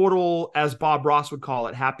total, as Bob Ross would call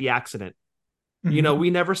it, happy accident. Mm-hmm.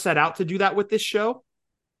 We never set out to do that with this show.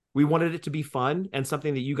 We wanted it to be fun and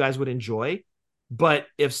something that you guys would enjoy. But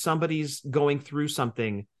if somebody's going through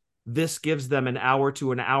something, this gives them an hour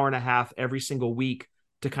to an hour and a half every single week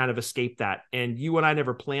to kind of escape that. And you and I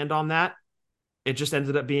never planned on that. It just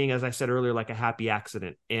ended up being, as I said earlier, like a happy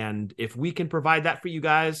accident. And if we can provide that for you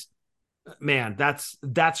guys, man,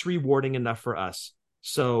 that's rewarding enough for us.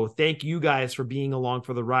 So thank you guys for being along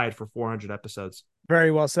for the ride for 400 episodes.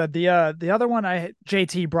 Very well said. The other one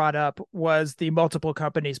JT brought up was the multiple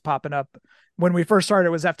companies popping up. When we first started,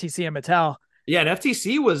 it was FTC and Mattel. Yeah, and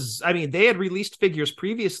FTC they had released figures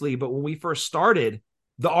previously, but when we first started,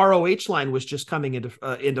 the ROH line was just coming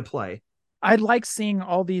into play. I like seeing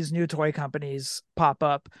all these new toy companies pop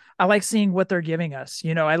up. I like seeing what they're giving us.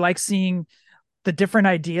 I like seeing the different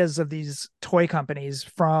ideas of these toy companies,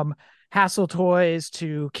 from Hastle Toys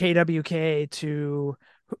to KWK to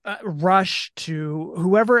Rush to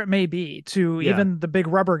whoever it may be, to even the big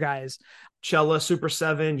rubber guys. Cella, Super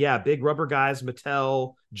 7, big rubber guys,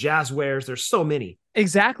 Mattel, Jazzwares. There's so many.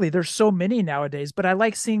 Exactly. There's so many nowadays, but I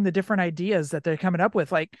like seeing the different ideas that they're coming up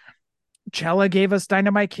with. Like Cella gave us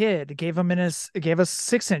Dynamite Kid, gave us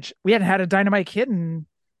 6-inch. We hadn't had a Dynamite Kid in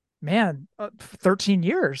 13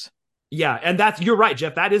 years. Yeah, and you're right,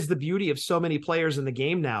 Jeff. That is the beauty of so many players in the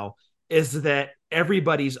game now, is that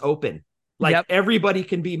everybody's open. Like everybody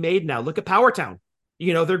can be made now. Look at Powertown.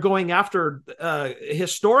 They're going after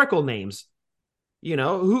historical names.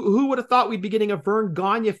 Who would have thought we'd be getting a Vern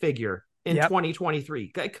Gagne figure in 2023.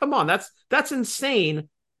 Come on, that's insane.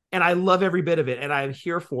 And I love every bit of it, and I'm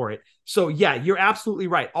here for it. So yeah, you're absolutely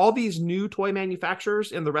right. All these new toy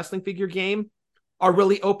manufacturers in the wrestling figure game are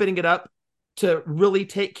really opening it up to really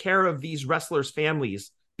take care of these wrestlers'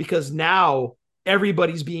 families, because now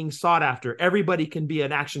everybody's being sought after. Everybody can be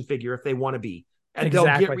an action figure if they want to be, and they'll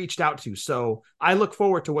get reached out to. So I look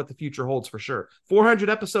forward to what the future holds for sure. 400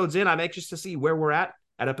 episodes in, I'm anxious to see where we're at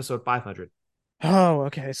episode 500. Oh,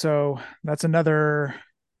 okay. So that's another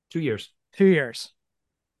 2 years. 2 years.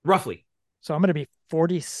 Roughly. So I'm going to be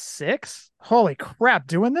 46. Holy crap,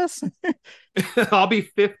 doing this? I'll be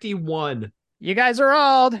 51. You guys are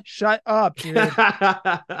old. Shut up, dude.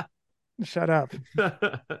 Shut up.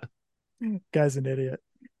 Guy's an idiot.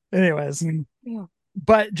 Anyways.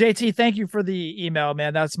 But JT, thank you for the email,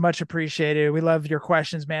 man. That's much appreciated. We love your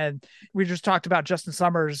questions, man. We just talked about Justin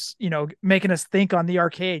Summers, making us think on the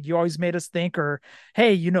arcade. You always made us think, or,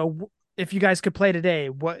 hey, if you guys could play today,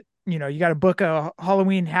 what, you got to book a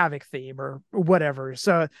Halloween Havoc theme or whatever.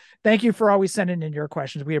 So thank you for always sending in your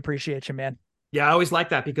questions. We appreciate you, man. Yeah, I always like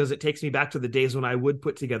that because it takes me back to the days when I would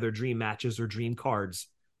put together dream matches or dream cards.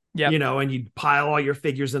 Yeah, and you'd pile all your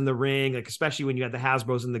figures in the ring, like especially when you had the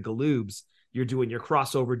Hasbros and the Galoobs. You're doing your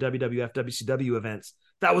crossover WWF, WCW events.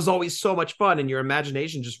 That was always so much fun, and your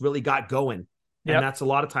imagination just really got going. And that's a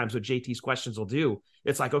lot of times what JT's questions will do.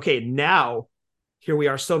 It's like, okay, now here we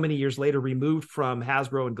are so many years later, removed from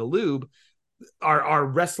Hasbro and Galoob. Our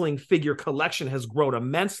wrestling figure collection has grown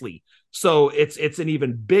immensely. So it's an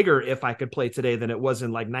even bigger if I could play today than it was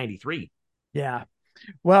in like 93. Yeah.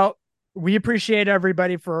 Well, we appreciate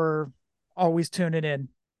everybody for always tuning in,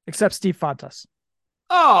 except Steve Fontas.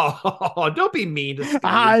 Oh, don't be mean to Steve.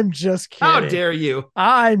 I'm just kidding. How dare you?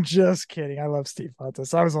 I'm just kidding. I love Steve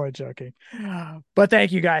Fontas. I was only joking. But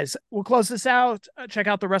thank you, guys. We'll close this out. Check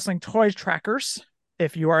out the Wrestling Toys Trackers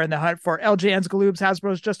if you are in the hunt for LJNs, Galoobs,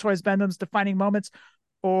 Hasbros, Just Toys, Bendems, Defining Moments,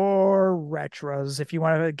 or Retros. If you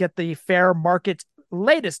want to get the fair market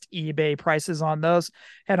latest eBay prices on those,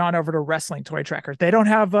 head on over to Wrestling Toy Tracker. They don't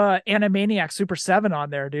have Animaniac Super 7 on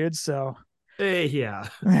there, dude, so... yeah.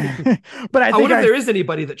 But I wonder if there is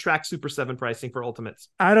anybody that tracks Super 7 pricing for Ultimates.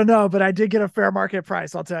 I don't know, but I did get a fair market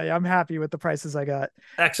price. I'll tell you, I'm happy with the prices I got.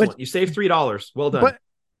 Excellent. You saved $3. Well done.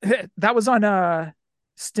 But that was on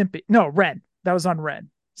Stimpy. No, Ren. That was on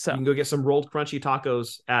Ren. So you can go get some rolled crunchy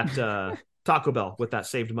tacos at Taco Bell with that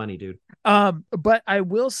saved money, dude. But I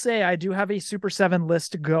will say I do have a Super 7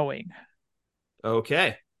 list going.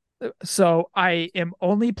 Okay. So I am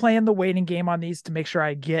only playing the waiting game on these to make sure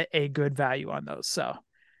I get a good value on those. So,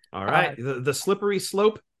 all right. The slippery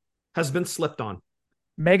slope has been slipped on.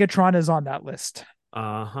 Megatron is on that list.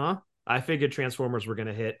 Uh-huh. I figured Transformers were going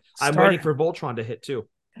to hit. I'm waiting for Voltron to hit too.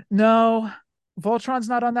 No, Voltron's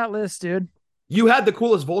not on that list, dude. You had the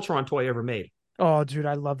coolest Voltron toy ever made. Oh, dude,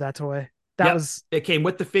 I love that toy. It came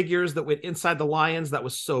with the figures that went inside the lions. That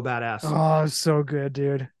was so badass. Oh, so good,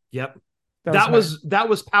 dude. Yep. That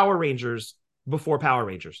was Power Rangers before Power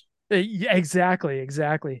Rangers. Exactly.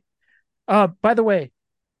 By the way,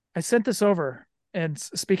 I sent this over, and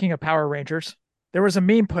speaking of Power Rangers, there was a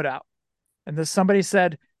meme put out, and somebody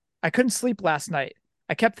said, I couldn't sleep last night.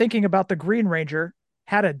 I kept thinking about the Green Ranger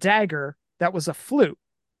had a dagger that was a flute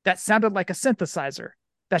that sounded like a synthesizer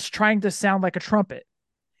that's trying to sound like a trumpet,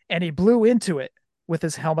 and he blew into it with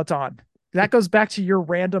his helmet on. That goes back to your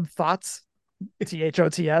random thoughts,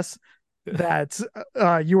 THOTS. That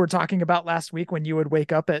you were talking about last week when you would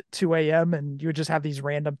wake up at 2 a.m. and you would just have these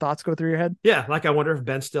random thoughts go through your head. Yeah, like I wonder if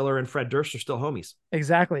Ben Stiller and Fred Durst are still homies.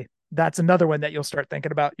 Exactly. That's another one that you'll start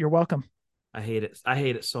thinking about. You're welcome. I hate it. I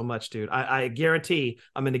hate it so much, dude. I guarantee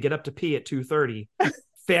I'm going to get up to pee at 2:30.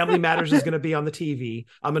 Family Matters is going to be on the TV.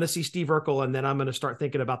 I'm going to see Steve Urkel, and then I'm going to start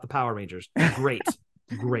thinking about the Power Rangers. Great.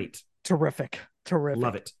 Terrific.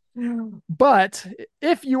 Love it. But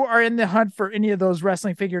if you are in the hunt for any of those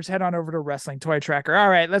wrestling figures, head on over to Wrestling Toy Tracker. All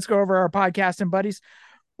right, let's go over our podcasting buddies.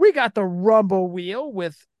 We got the Rumble Wheel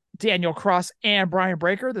with Daniel Cross and Brian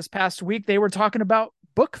Breaker. This past week, they were talking about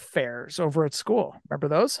book fairs over at school. Remember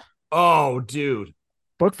those? Oh, dude.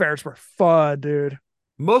 Book fairs were fun, dude.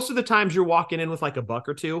 Most of the times you're walking in with like a buck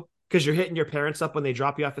or two because you're hitting your parents up when they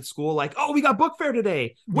drop you off at school. Like, oh, we got book fair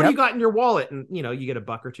today. What do you got in your wallet? And, you get a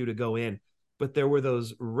buck or two to go in. But there were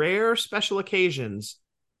those rare special occasions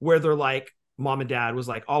where they're like, mom and dad was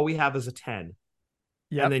like, all we have is a 10.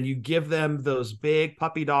 Yep. And then you give them those big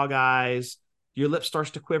puppy dog eyes. Your lip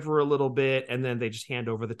starts to quiver a little bit. And then they just hand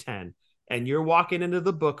over the 10. And you're walking into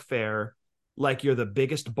the book fair like you're the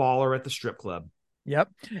biggest baller at the strip club. Yep.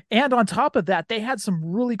 And on top of that, they had some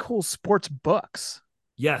really cool sports books.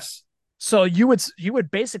 Yes. So you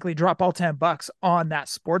would basically drop all $10 on that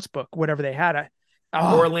sports book, whatever they had.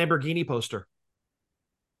 Or a Lamborghini poster.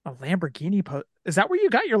 A Lamborghini is that where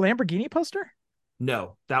you got your Lamborghini poster?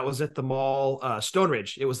 No, that was at the mall, Stone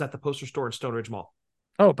Ridge. It was at the poster store in Stone Ridge Mall.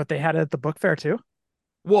 Oh, but they had it at the book fair too?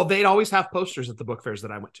 Well, they'd always have posters at the book fairs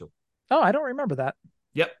that I went to. Oh, I don't remember that.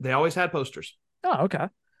 Yep, they always had posters. Oh, okay.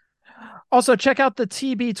 Also, check out the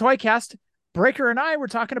TB Toycast. Breaker and I were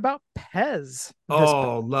talking about Pez.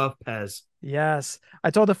 Love Pez. Yes.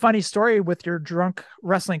 I told a funny story with your drunk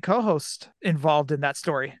wrestling co-host involved in that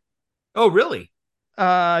story. Oh, really?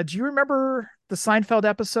 Do you remember the Seinfeld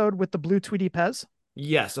episode with the blue Tweety Pez?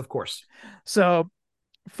 Yes, of course. So,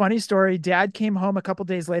 funny story. Dad came home a couple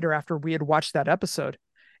days later after we had watched that episode,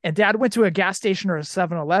 and Dad went to a gas station or a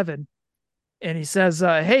 7-Eleven, and he says,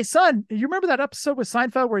 hey, son, you remember that episode with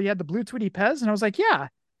Seinfeld where you had the blue Tweety Pez? And I was like, yeah.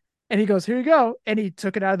 And he goes, here you go. And he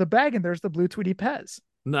took it out of the bag, and there's the blue Tweety Pez.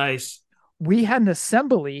 Nice. We had an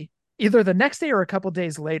assembly either the next day or a couple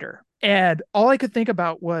days later. And all I could think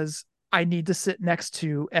about was, I need to sit next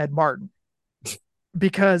to Ed Martin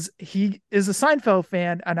because he is a Seinfeld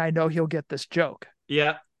fan and I know he'll get this joke.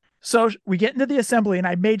 Yeah. So we get into the assembly and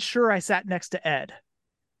I made sure I sat next to Ed.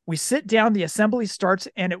 We sit down, the assembly starts,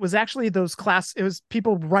 and it was actually it was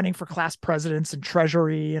people running for class presidents and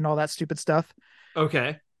treasury and all that stupid stuff.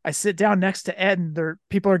 Okay. I sit down next to Ed and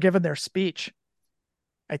people are giving their speech.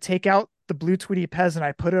 I take out the blue Tweety Pez and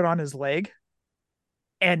I put it on his leg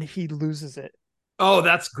and he loses it. Oh,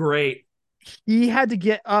 that's great. He had to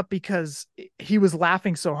get up because he was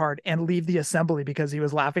laughing so hard and leave the assembly because he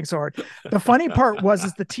was laughing so hard. The funny part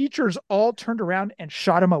is the teachers all turned around and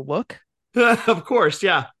shot him a look. Of course,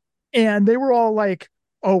 yeah. And they were all like,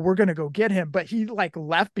 oh, we're going to go get him. But he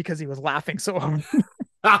left because he was laughing so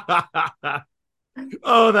hard.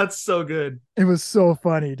 Oh, that's so good. It was so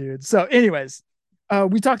funny, dude. So anyways,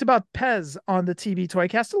 we talked about Pez on the TB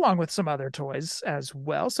Toycast along with some other toys as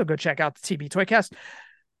well. So go check out the TB Toycast.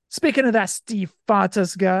 Speaking of that Steve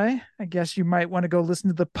Fontas guy, I guess you might want to go listen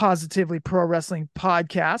to the Positively Pro Wrestling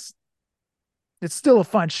podcast. It's still a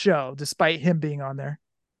fun show, despite him being on there.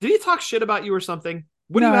 Did he talk shit about you or something?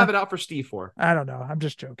 What do you have it out for Steve for? I don't know. I'm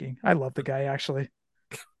just joking. I love the guy, actually.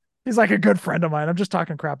 He's like a good friend of mine. I'm just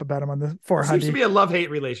talking crap about him on the 400. Seems to be a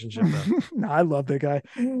love-hate relationship, though. No, I love the guy.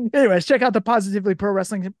 Anyways, check out the Positively Pro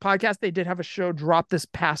Wrestling podcast. They did have a show drop this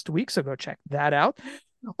past week, so go check that out.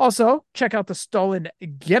 Also, check out the Stolen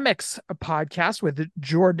Gimmicks podcast with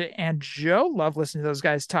Jordan and Joe. Love listening to those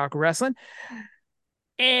guys talk wrestling.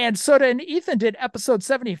 And Soda and Ethan did episode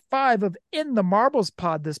 75 of In the Marbles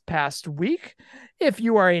pod this past week. If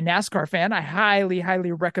you are a NASCAR fan, I highly,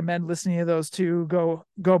 highly recommend listening to those two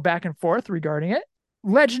go back and forth regarding it.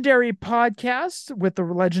 Legendary podcast with the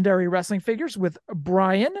legendary wrestling figures with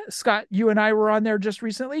Brian. Scott, you and I were on there just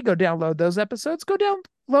recently. Go download those episodes. Go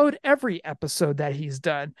download every episode that he's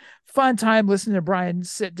done. Fun time listening to Brian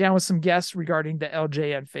sit down with some guests regarding the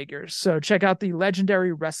LJN figures. So check out the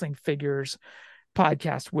Legendary Wrestling Figures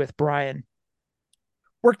podcast with Brian.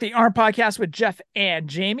 Work the Arm podcast with Jeff and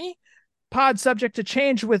Jamie. Pod Subject to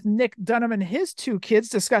Change with Nick Dunham and his two kids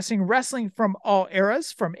discussing wrestling from all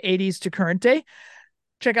eras, from 80s to current day.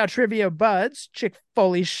 Check out Trivia Buds, Chick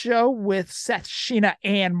Foley Show with Seth, Sheena,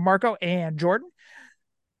 and Marco and Jordan.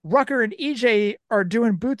 Rucker and EJ are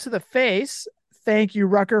doing Boot to the Face. Thank you,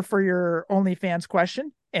 Rucker, for your OnlyFans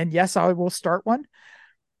question. And yes, I will start one.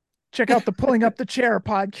 Check out the Pulling Up the Chair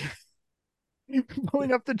podcast.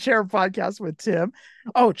 Pulling Up the Chair podcast with Tim.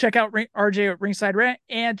 Oh, check out RJ at Ringside Rant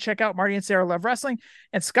and check out Marty and Sarah Love Wrestling.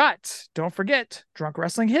 And Scott, don't forget Drunk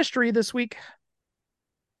Wrestling History this week.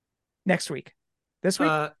 Next week. This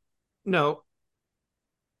week? No.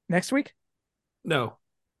 Next week? No.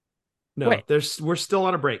 Wait. We're still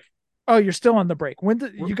on a break. Oh, you're still on the break. When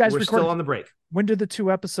did you guys we're record? Still on the break. When did the 2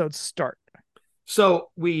 episodes start?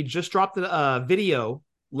 So we just dropped the video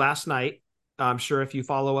last night. I'm sure if you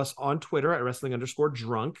follow us on Twitter at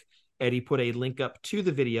wrestling_drunk, Eddie put a link up to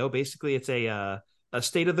the video. Basically, it's a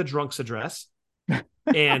State of the Drunks address.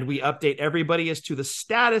 And we update everybody as to the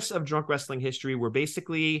status of Drunk Wrestling History.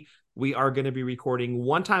 We are going to be recording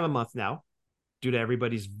one time a month now, due to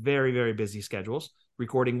everybody's very, very busy schedules.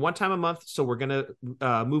 Recording one time a month. So we're going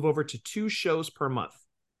to move over to 2 shows per month.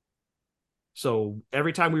 So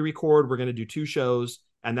every time we record, we're going to do 2 shows,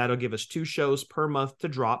 and that'll give us 2 shows per month to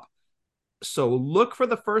drop. So look for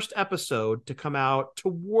the first episode to come out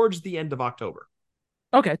towards the end of October.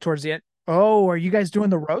 Okay, towards the end. Oh, are you guys doing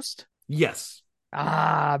the roast? Yes.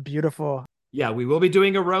 Ah, beautiful. Yeah, we will be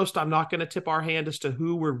doing a roast. I'm not going to tip our hand as to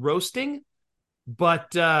who we're roasting,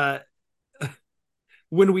 but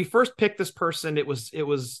when we first picked this person, it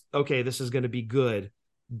was okay, this is going to be good.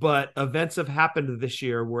 but events have happened this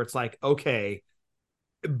year where it's like, okay,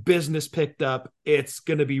 business picked up. It's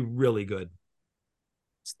going to be really good.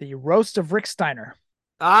 It's the roast of Rick Steiner.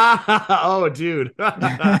 Oh, dude.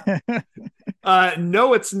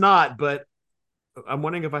 No, it's not, but I'm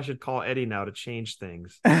wondering if I should call Eddie now to change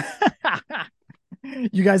things.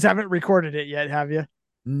 You guys haven't recorded it yet, have you?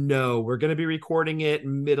 No, we're going to be recording it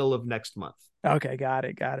middle of next month. Okay, got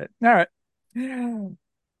it. All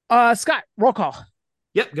right. Scott, roll call.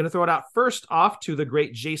 Yep, going to throw it out first off to the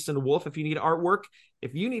great Jason Wolf. If you need artwork,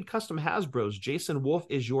 if you need custom Hasbros, Jason Wolf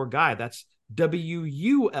is your guy. That's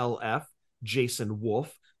WULF, Jason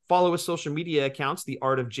Wolf. Follow his social media accounts, The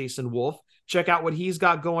Art of Jason Wolf. Check out what he's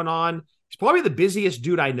got going on. He's probably the busiest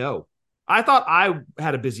dude I know. I thought I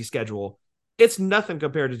had a busy schedule. It's nothing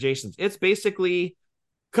compared to Jason's. It's basically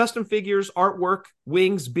custom figures, artwork,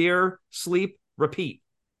 wings, beer, sleep, repeat.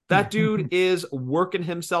 That dude is working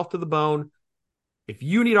himself to the bone. If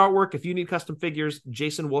you need artwork, if you need custom figures,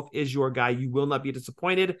 Jason Wolf is your guy. You will not be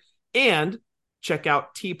disappointed. And check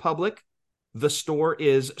out TeePublic. The store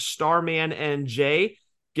is Starman NJ.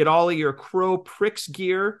 Get all of your Crow Pricks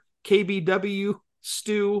gear, KBW,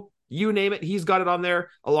 Stu, you name it. He's got it on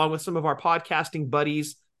there, along with some of our podcasting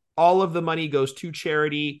buddies. All of the money goes to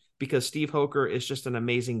charity because Steve Hoker is just an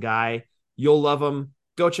amazing guy. You'll love him.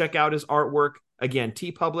 Go check out his artwork. Again,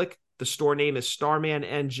 TeePublic. The store name is Starman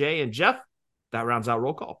NJ. And Jeff, that rounds out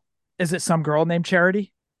roll call. Is it some girl named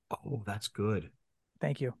Charity? Oh, that's good.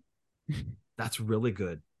 Thank you. That's really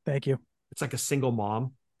good. Thank you. It's like a single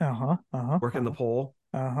mom working the pole.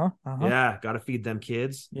 Yeah, got to feed them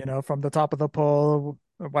kids. You know, from the top of the pole,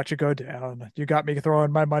 watch it go down. You got me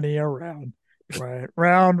throwing my money around. Right.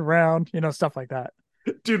 round, stuff like that.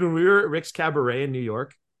 Dude, when we were at Rick's Cabaret in New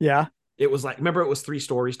York, yeah, it was like, remember it was 3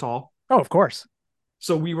 stories tall? Oh, of course.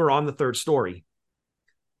 So we were on the 3rd story.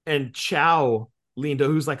 And Chow Linda,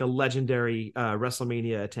 who's like a legendary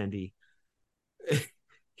WrestleMania attendee,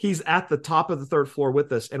 he's at the top of the 3rd floor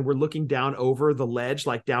with us, and we're looking down over the ledge,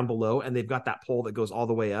 like down below, and they've got that pole that goes all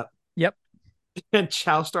the way up. Yep. And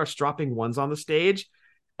Chow starts dropping ones on the stage,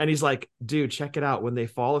 and he's like, dude, check it out. When they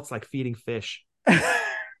fall, it's like feeding fish.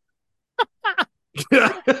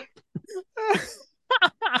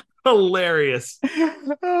 Hilarious.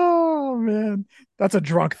 Oh, man. That's a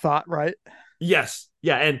drunk thought, right? Yes.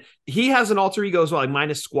 Yeah. And he has an alter ego as well. Like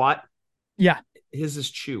mine is Squat. Yeah. His is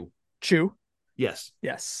Chew. Chew? Yes.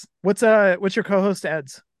 Yes. What's your co-host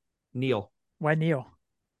Ed's? Neil. Why Neil?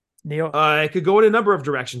 Neil. It could go in a number of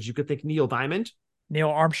directions. You could think Neil Diamond. Neil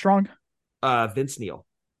Armstrong? Vince Neil.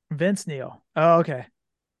 Vince Neil. Oh, okay.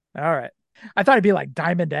 All right. I thought it'd be like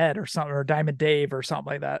Diamond Ed or something, or Diamond Dave or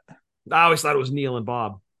something like that. I always thought it was Neil and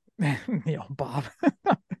Bob. Neil and Bob.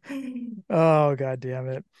 Oh, God damn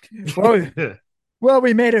it. Well,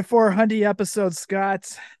 we made it 4 Hundy episodes,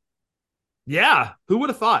 Scott. Yeah. Who would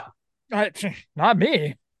have thought? Not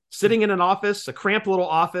me. Sitting in an office, a cramped little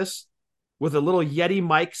office with a little Yeti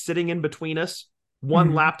mic sitting in between us,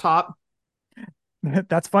 one laptop.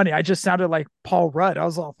 That's funny. I just sounded like Paul Rudd. I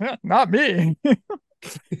was like, not me.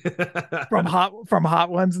 from Hot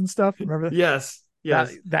Ones and stuff. Remember? Yes.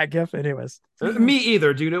 That gif. Anyways. Me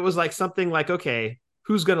either, dude. It was like something like, okay,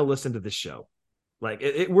 who's going to listen to this show? Like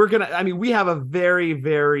we have a very,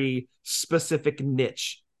 very specific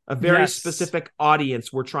niche, a very specific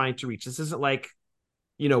audience we're trying to reach. This isn't like,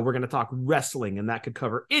 we're going to talk wrestling and that could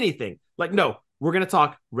cover anything. Like, no, we're going to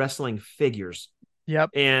talk wrestling figures.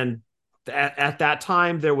 Yep. And at that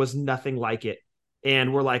time, there was nothing like it.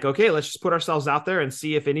 And we're like, okay, let's just put ourselves out there and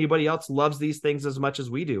see if anybody else loves these things as much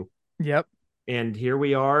as we do. Yep. And here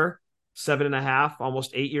we are, 7.5,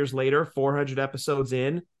 almost 8 years later, 400 episodes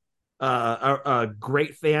in, a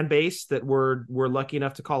great fan base that we're lucky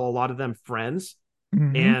enough to call a lot of them friends.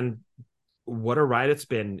 Mm-hmm. And what a ride it's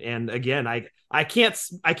been. And again, I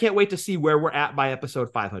can't wait to see where we're at by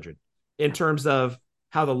episode 500 in terms of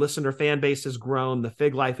how the listener fan base has grown, the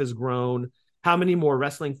Fig Life has grown, how many more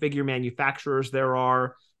wrestling figure manufacturers there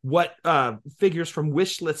are, what figures from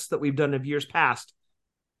wish lists that we've done of years past.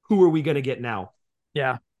 Who are we going to get now?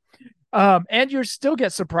 Yeah. And you still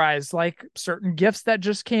get surprised, like certain gifts that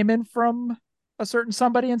just came in from a certain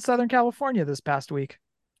somebody in Southern California this past week.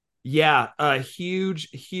 Yeah. A huge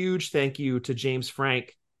thank you to James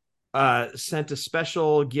Frank. Sent a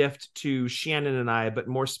special gift to Shannon and I, but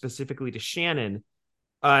more specifically to Shannon.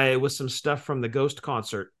 It was some stuff from the Ghost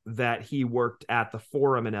concert that he worked at the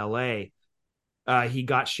Forum in LA. He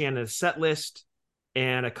got Shannon a set list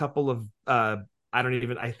and a couple of,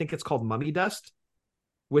 I think it's called mummy dust,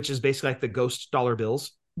 which is basically like the ghost dollar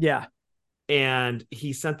bills. Yeah. And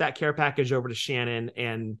he sent that care package over to Shannon,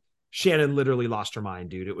 and Shannon literally lost her mind,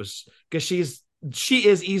 dude. It was because she's she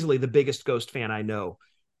is easily the biggest Ghost fan I know.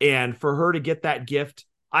 And for her to get that gift,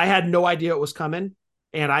 I had no idea it was coming.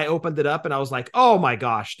 And I opened it up and I was like, oh my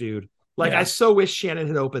gosh, dude. Like, I so wish Shannon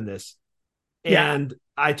had opened this. And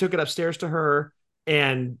I took it upstairs to her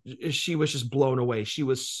and she was just blown away. She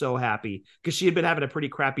was so happy because she had been having a pretty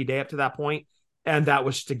crappy day up to that point. And that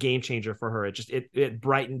was just a game changer for her. It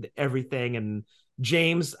brightened everything. And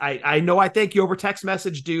James, I know I thank you over text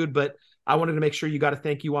message, dude, but I wanted to make sure you got a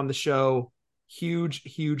thank you on the show.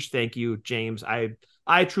 Huge thank you, James.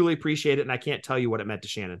 I truly appreciate it. And I can't tell you what it meant to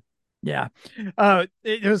Shannon. Yeah.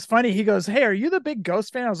 It was funny. He goes, hey, are you the big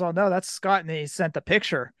Ghost fan? I was all, no, that's Scott. And he sent the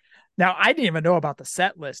picture. Now, I didn't even know about the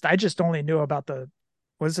set list. I just only knew about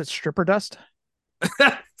stripper dust?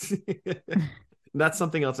 That's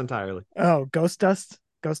something else entirely. Oh, ghost dust?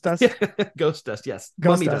 Ghost dust? Ghost dust, yes.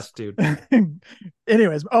 Ghost mummy dust, dude.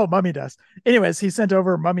 Anyways, mummy dust. Anyways, he sent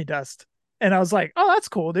over mummy dust. And I was like, oh, that's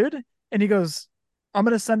cool, dude. And he goes, I'm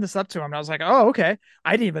going to send this up to him. And I was like, oh, okay.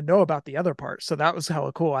 I didn't even know about the other part. So that was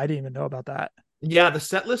hella cool. I didn't even know about that. Yeah, the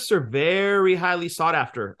set lists are very highly sought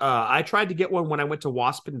after. I tried to get one when I went to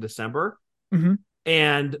WASP in December. Mm-hmm.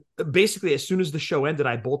 And basically, as soon as the show ended,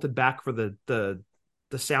 I bolted back for the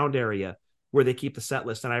sound area where they keep the set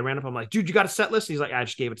list. And I ran up, I'm like, dude, you got a set list? And he's like, I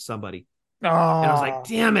just gave it to somebody. Oh. And I was like,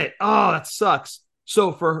 damn it. Oh, that sucks.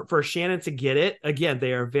 So for Shannon to get it, again,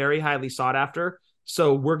 they are very highly sought after.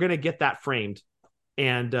 So we're going to get that framed.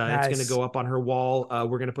 And nice. It's going to go up on her wall.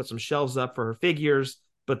 We're going to put some shelves up for her figures,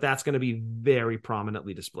 but that's going to be very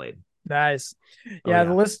prominently displayed. Nice. Yeah,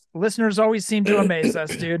 the listeners always seem to amaze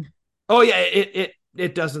us, dude. Oh, yeah,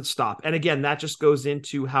 it doesn't stop. And again, that just goes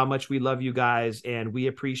into how much we love you guys and we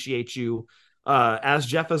appreciate you. As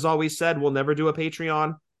Jeff has always said, we'll never do a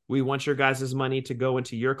Patreon. We want your guys' money to go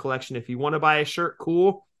into your collection. If you want to buy a shirt,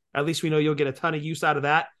 cool. At least we know you'll get a ton of use out of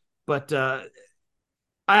that. But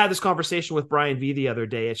I had this conversation with Brian V the other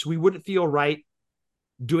day. We wouldn't feel right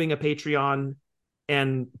doing a Patreon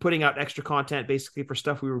and putting out extra content basically for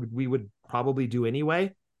stuff we would probably do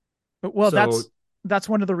anyway. Well, so, that's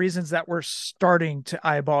one of the reasons that we're starting to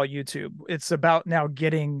eyeball YouTube. It's about now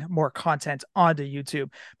getting more content onto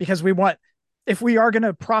YouTube because if we are going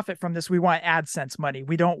to profit from this, we want AdSense money.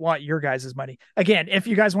 We don't want your guys' money. Again, if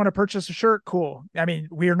you guys want to purchase a shirt, cool. I mean,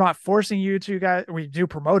 we are not forcing you to, guys. We do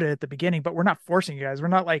promote it at the beginning, but we're not forcing you guys. We're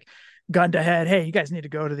not like gun to head. Hey, you guys need to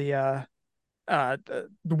go to the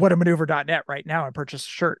whatamaneuver.net right now and purchase a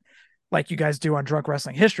shirt like you guys do on Drunk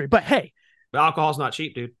Wrestling History. But hey, the alcohol's not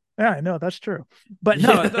cheap, dude. Yeah, I know that's true. But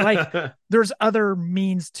no, like there's other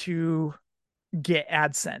means to get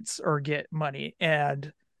AdSense or get money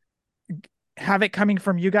and have it coming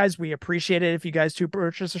from you guys. We appreciate it if you guys do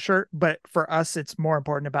purchase a shirt, but for us, it's more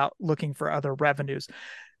important about looking for other revenues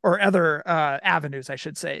or other avenues, I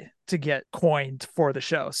should say, to get coined for the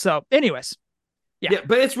show. So anyways, yeah,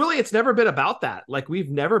 but it's never been about that. Like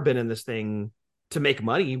we've never been in this thing to make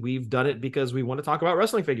money. We've done it because we want to talk about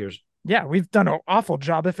wrestling figures. Yeah, we've done an awful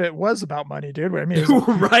job if it was about money, dude. I mean,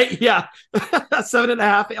 right? Yeah,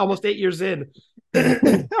 7.5, almost 8 years in,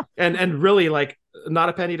 and really like not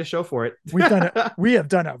a penny to show for it. We have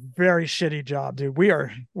done a very shitty job, dude. We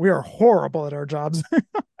are horrible at our jobs.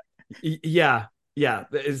 Yeah,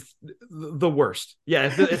 it's the worst.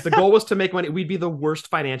 Yeah, if the goal was to make money, we'd be the worst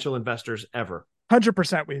financial investors ever.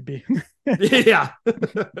 100% we'd be. Yeah.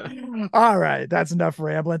 All right, that's enough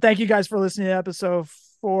rambling. Thank you guys for listening to episode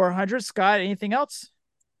 400. Scott, anything else?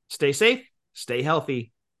 Stay safe, stay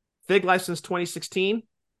healthy. Fig Life since 2016,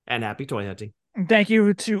 and happy toy hunting. Thank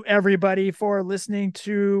you to everybody for listening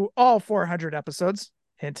to all 400 episodes.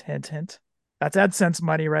 Hint, hint, hint. That's AdSense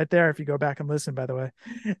money right there if you go back and listen, by the way.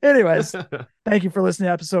 Anyways, thank you for listening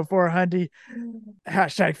to episode 400.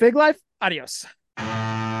 Hashtag Fig Life. Adios.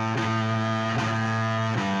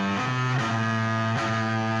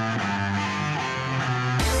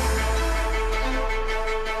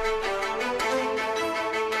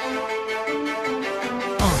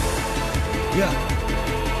 Yeah.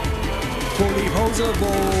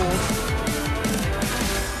 Fullyposeable.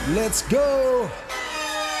 Let's go.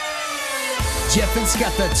 Jeff and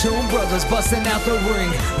Scott, the Toon Brothers, busting out the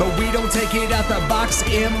ring. But we don't take it out the box,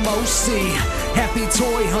 MOC. Happy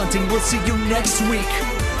toy hunting, we'll see you next week.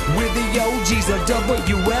 We're the OGs of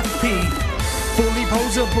WFP.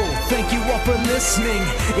 Fullyposeable, thank you all for listening.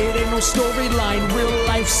 It ain't no storyline, real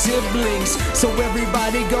life siblings. So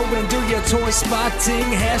everybody go and do your toy spotting.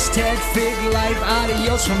 Hashtag Fig Life,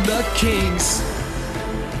 adios from the Kings.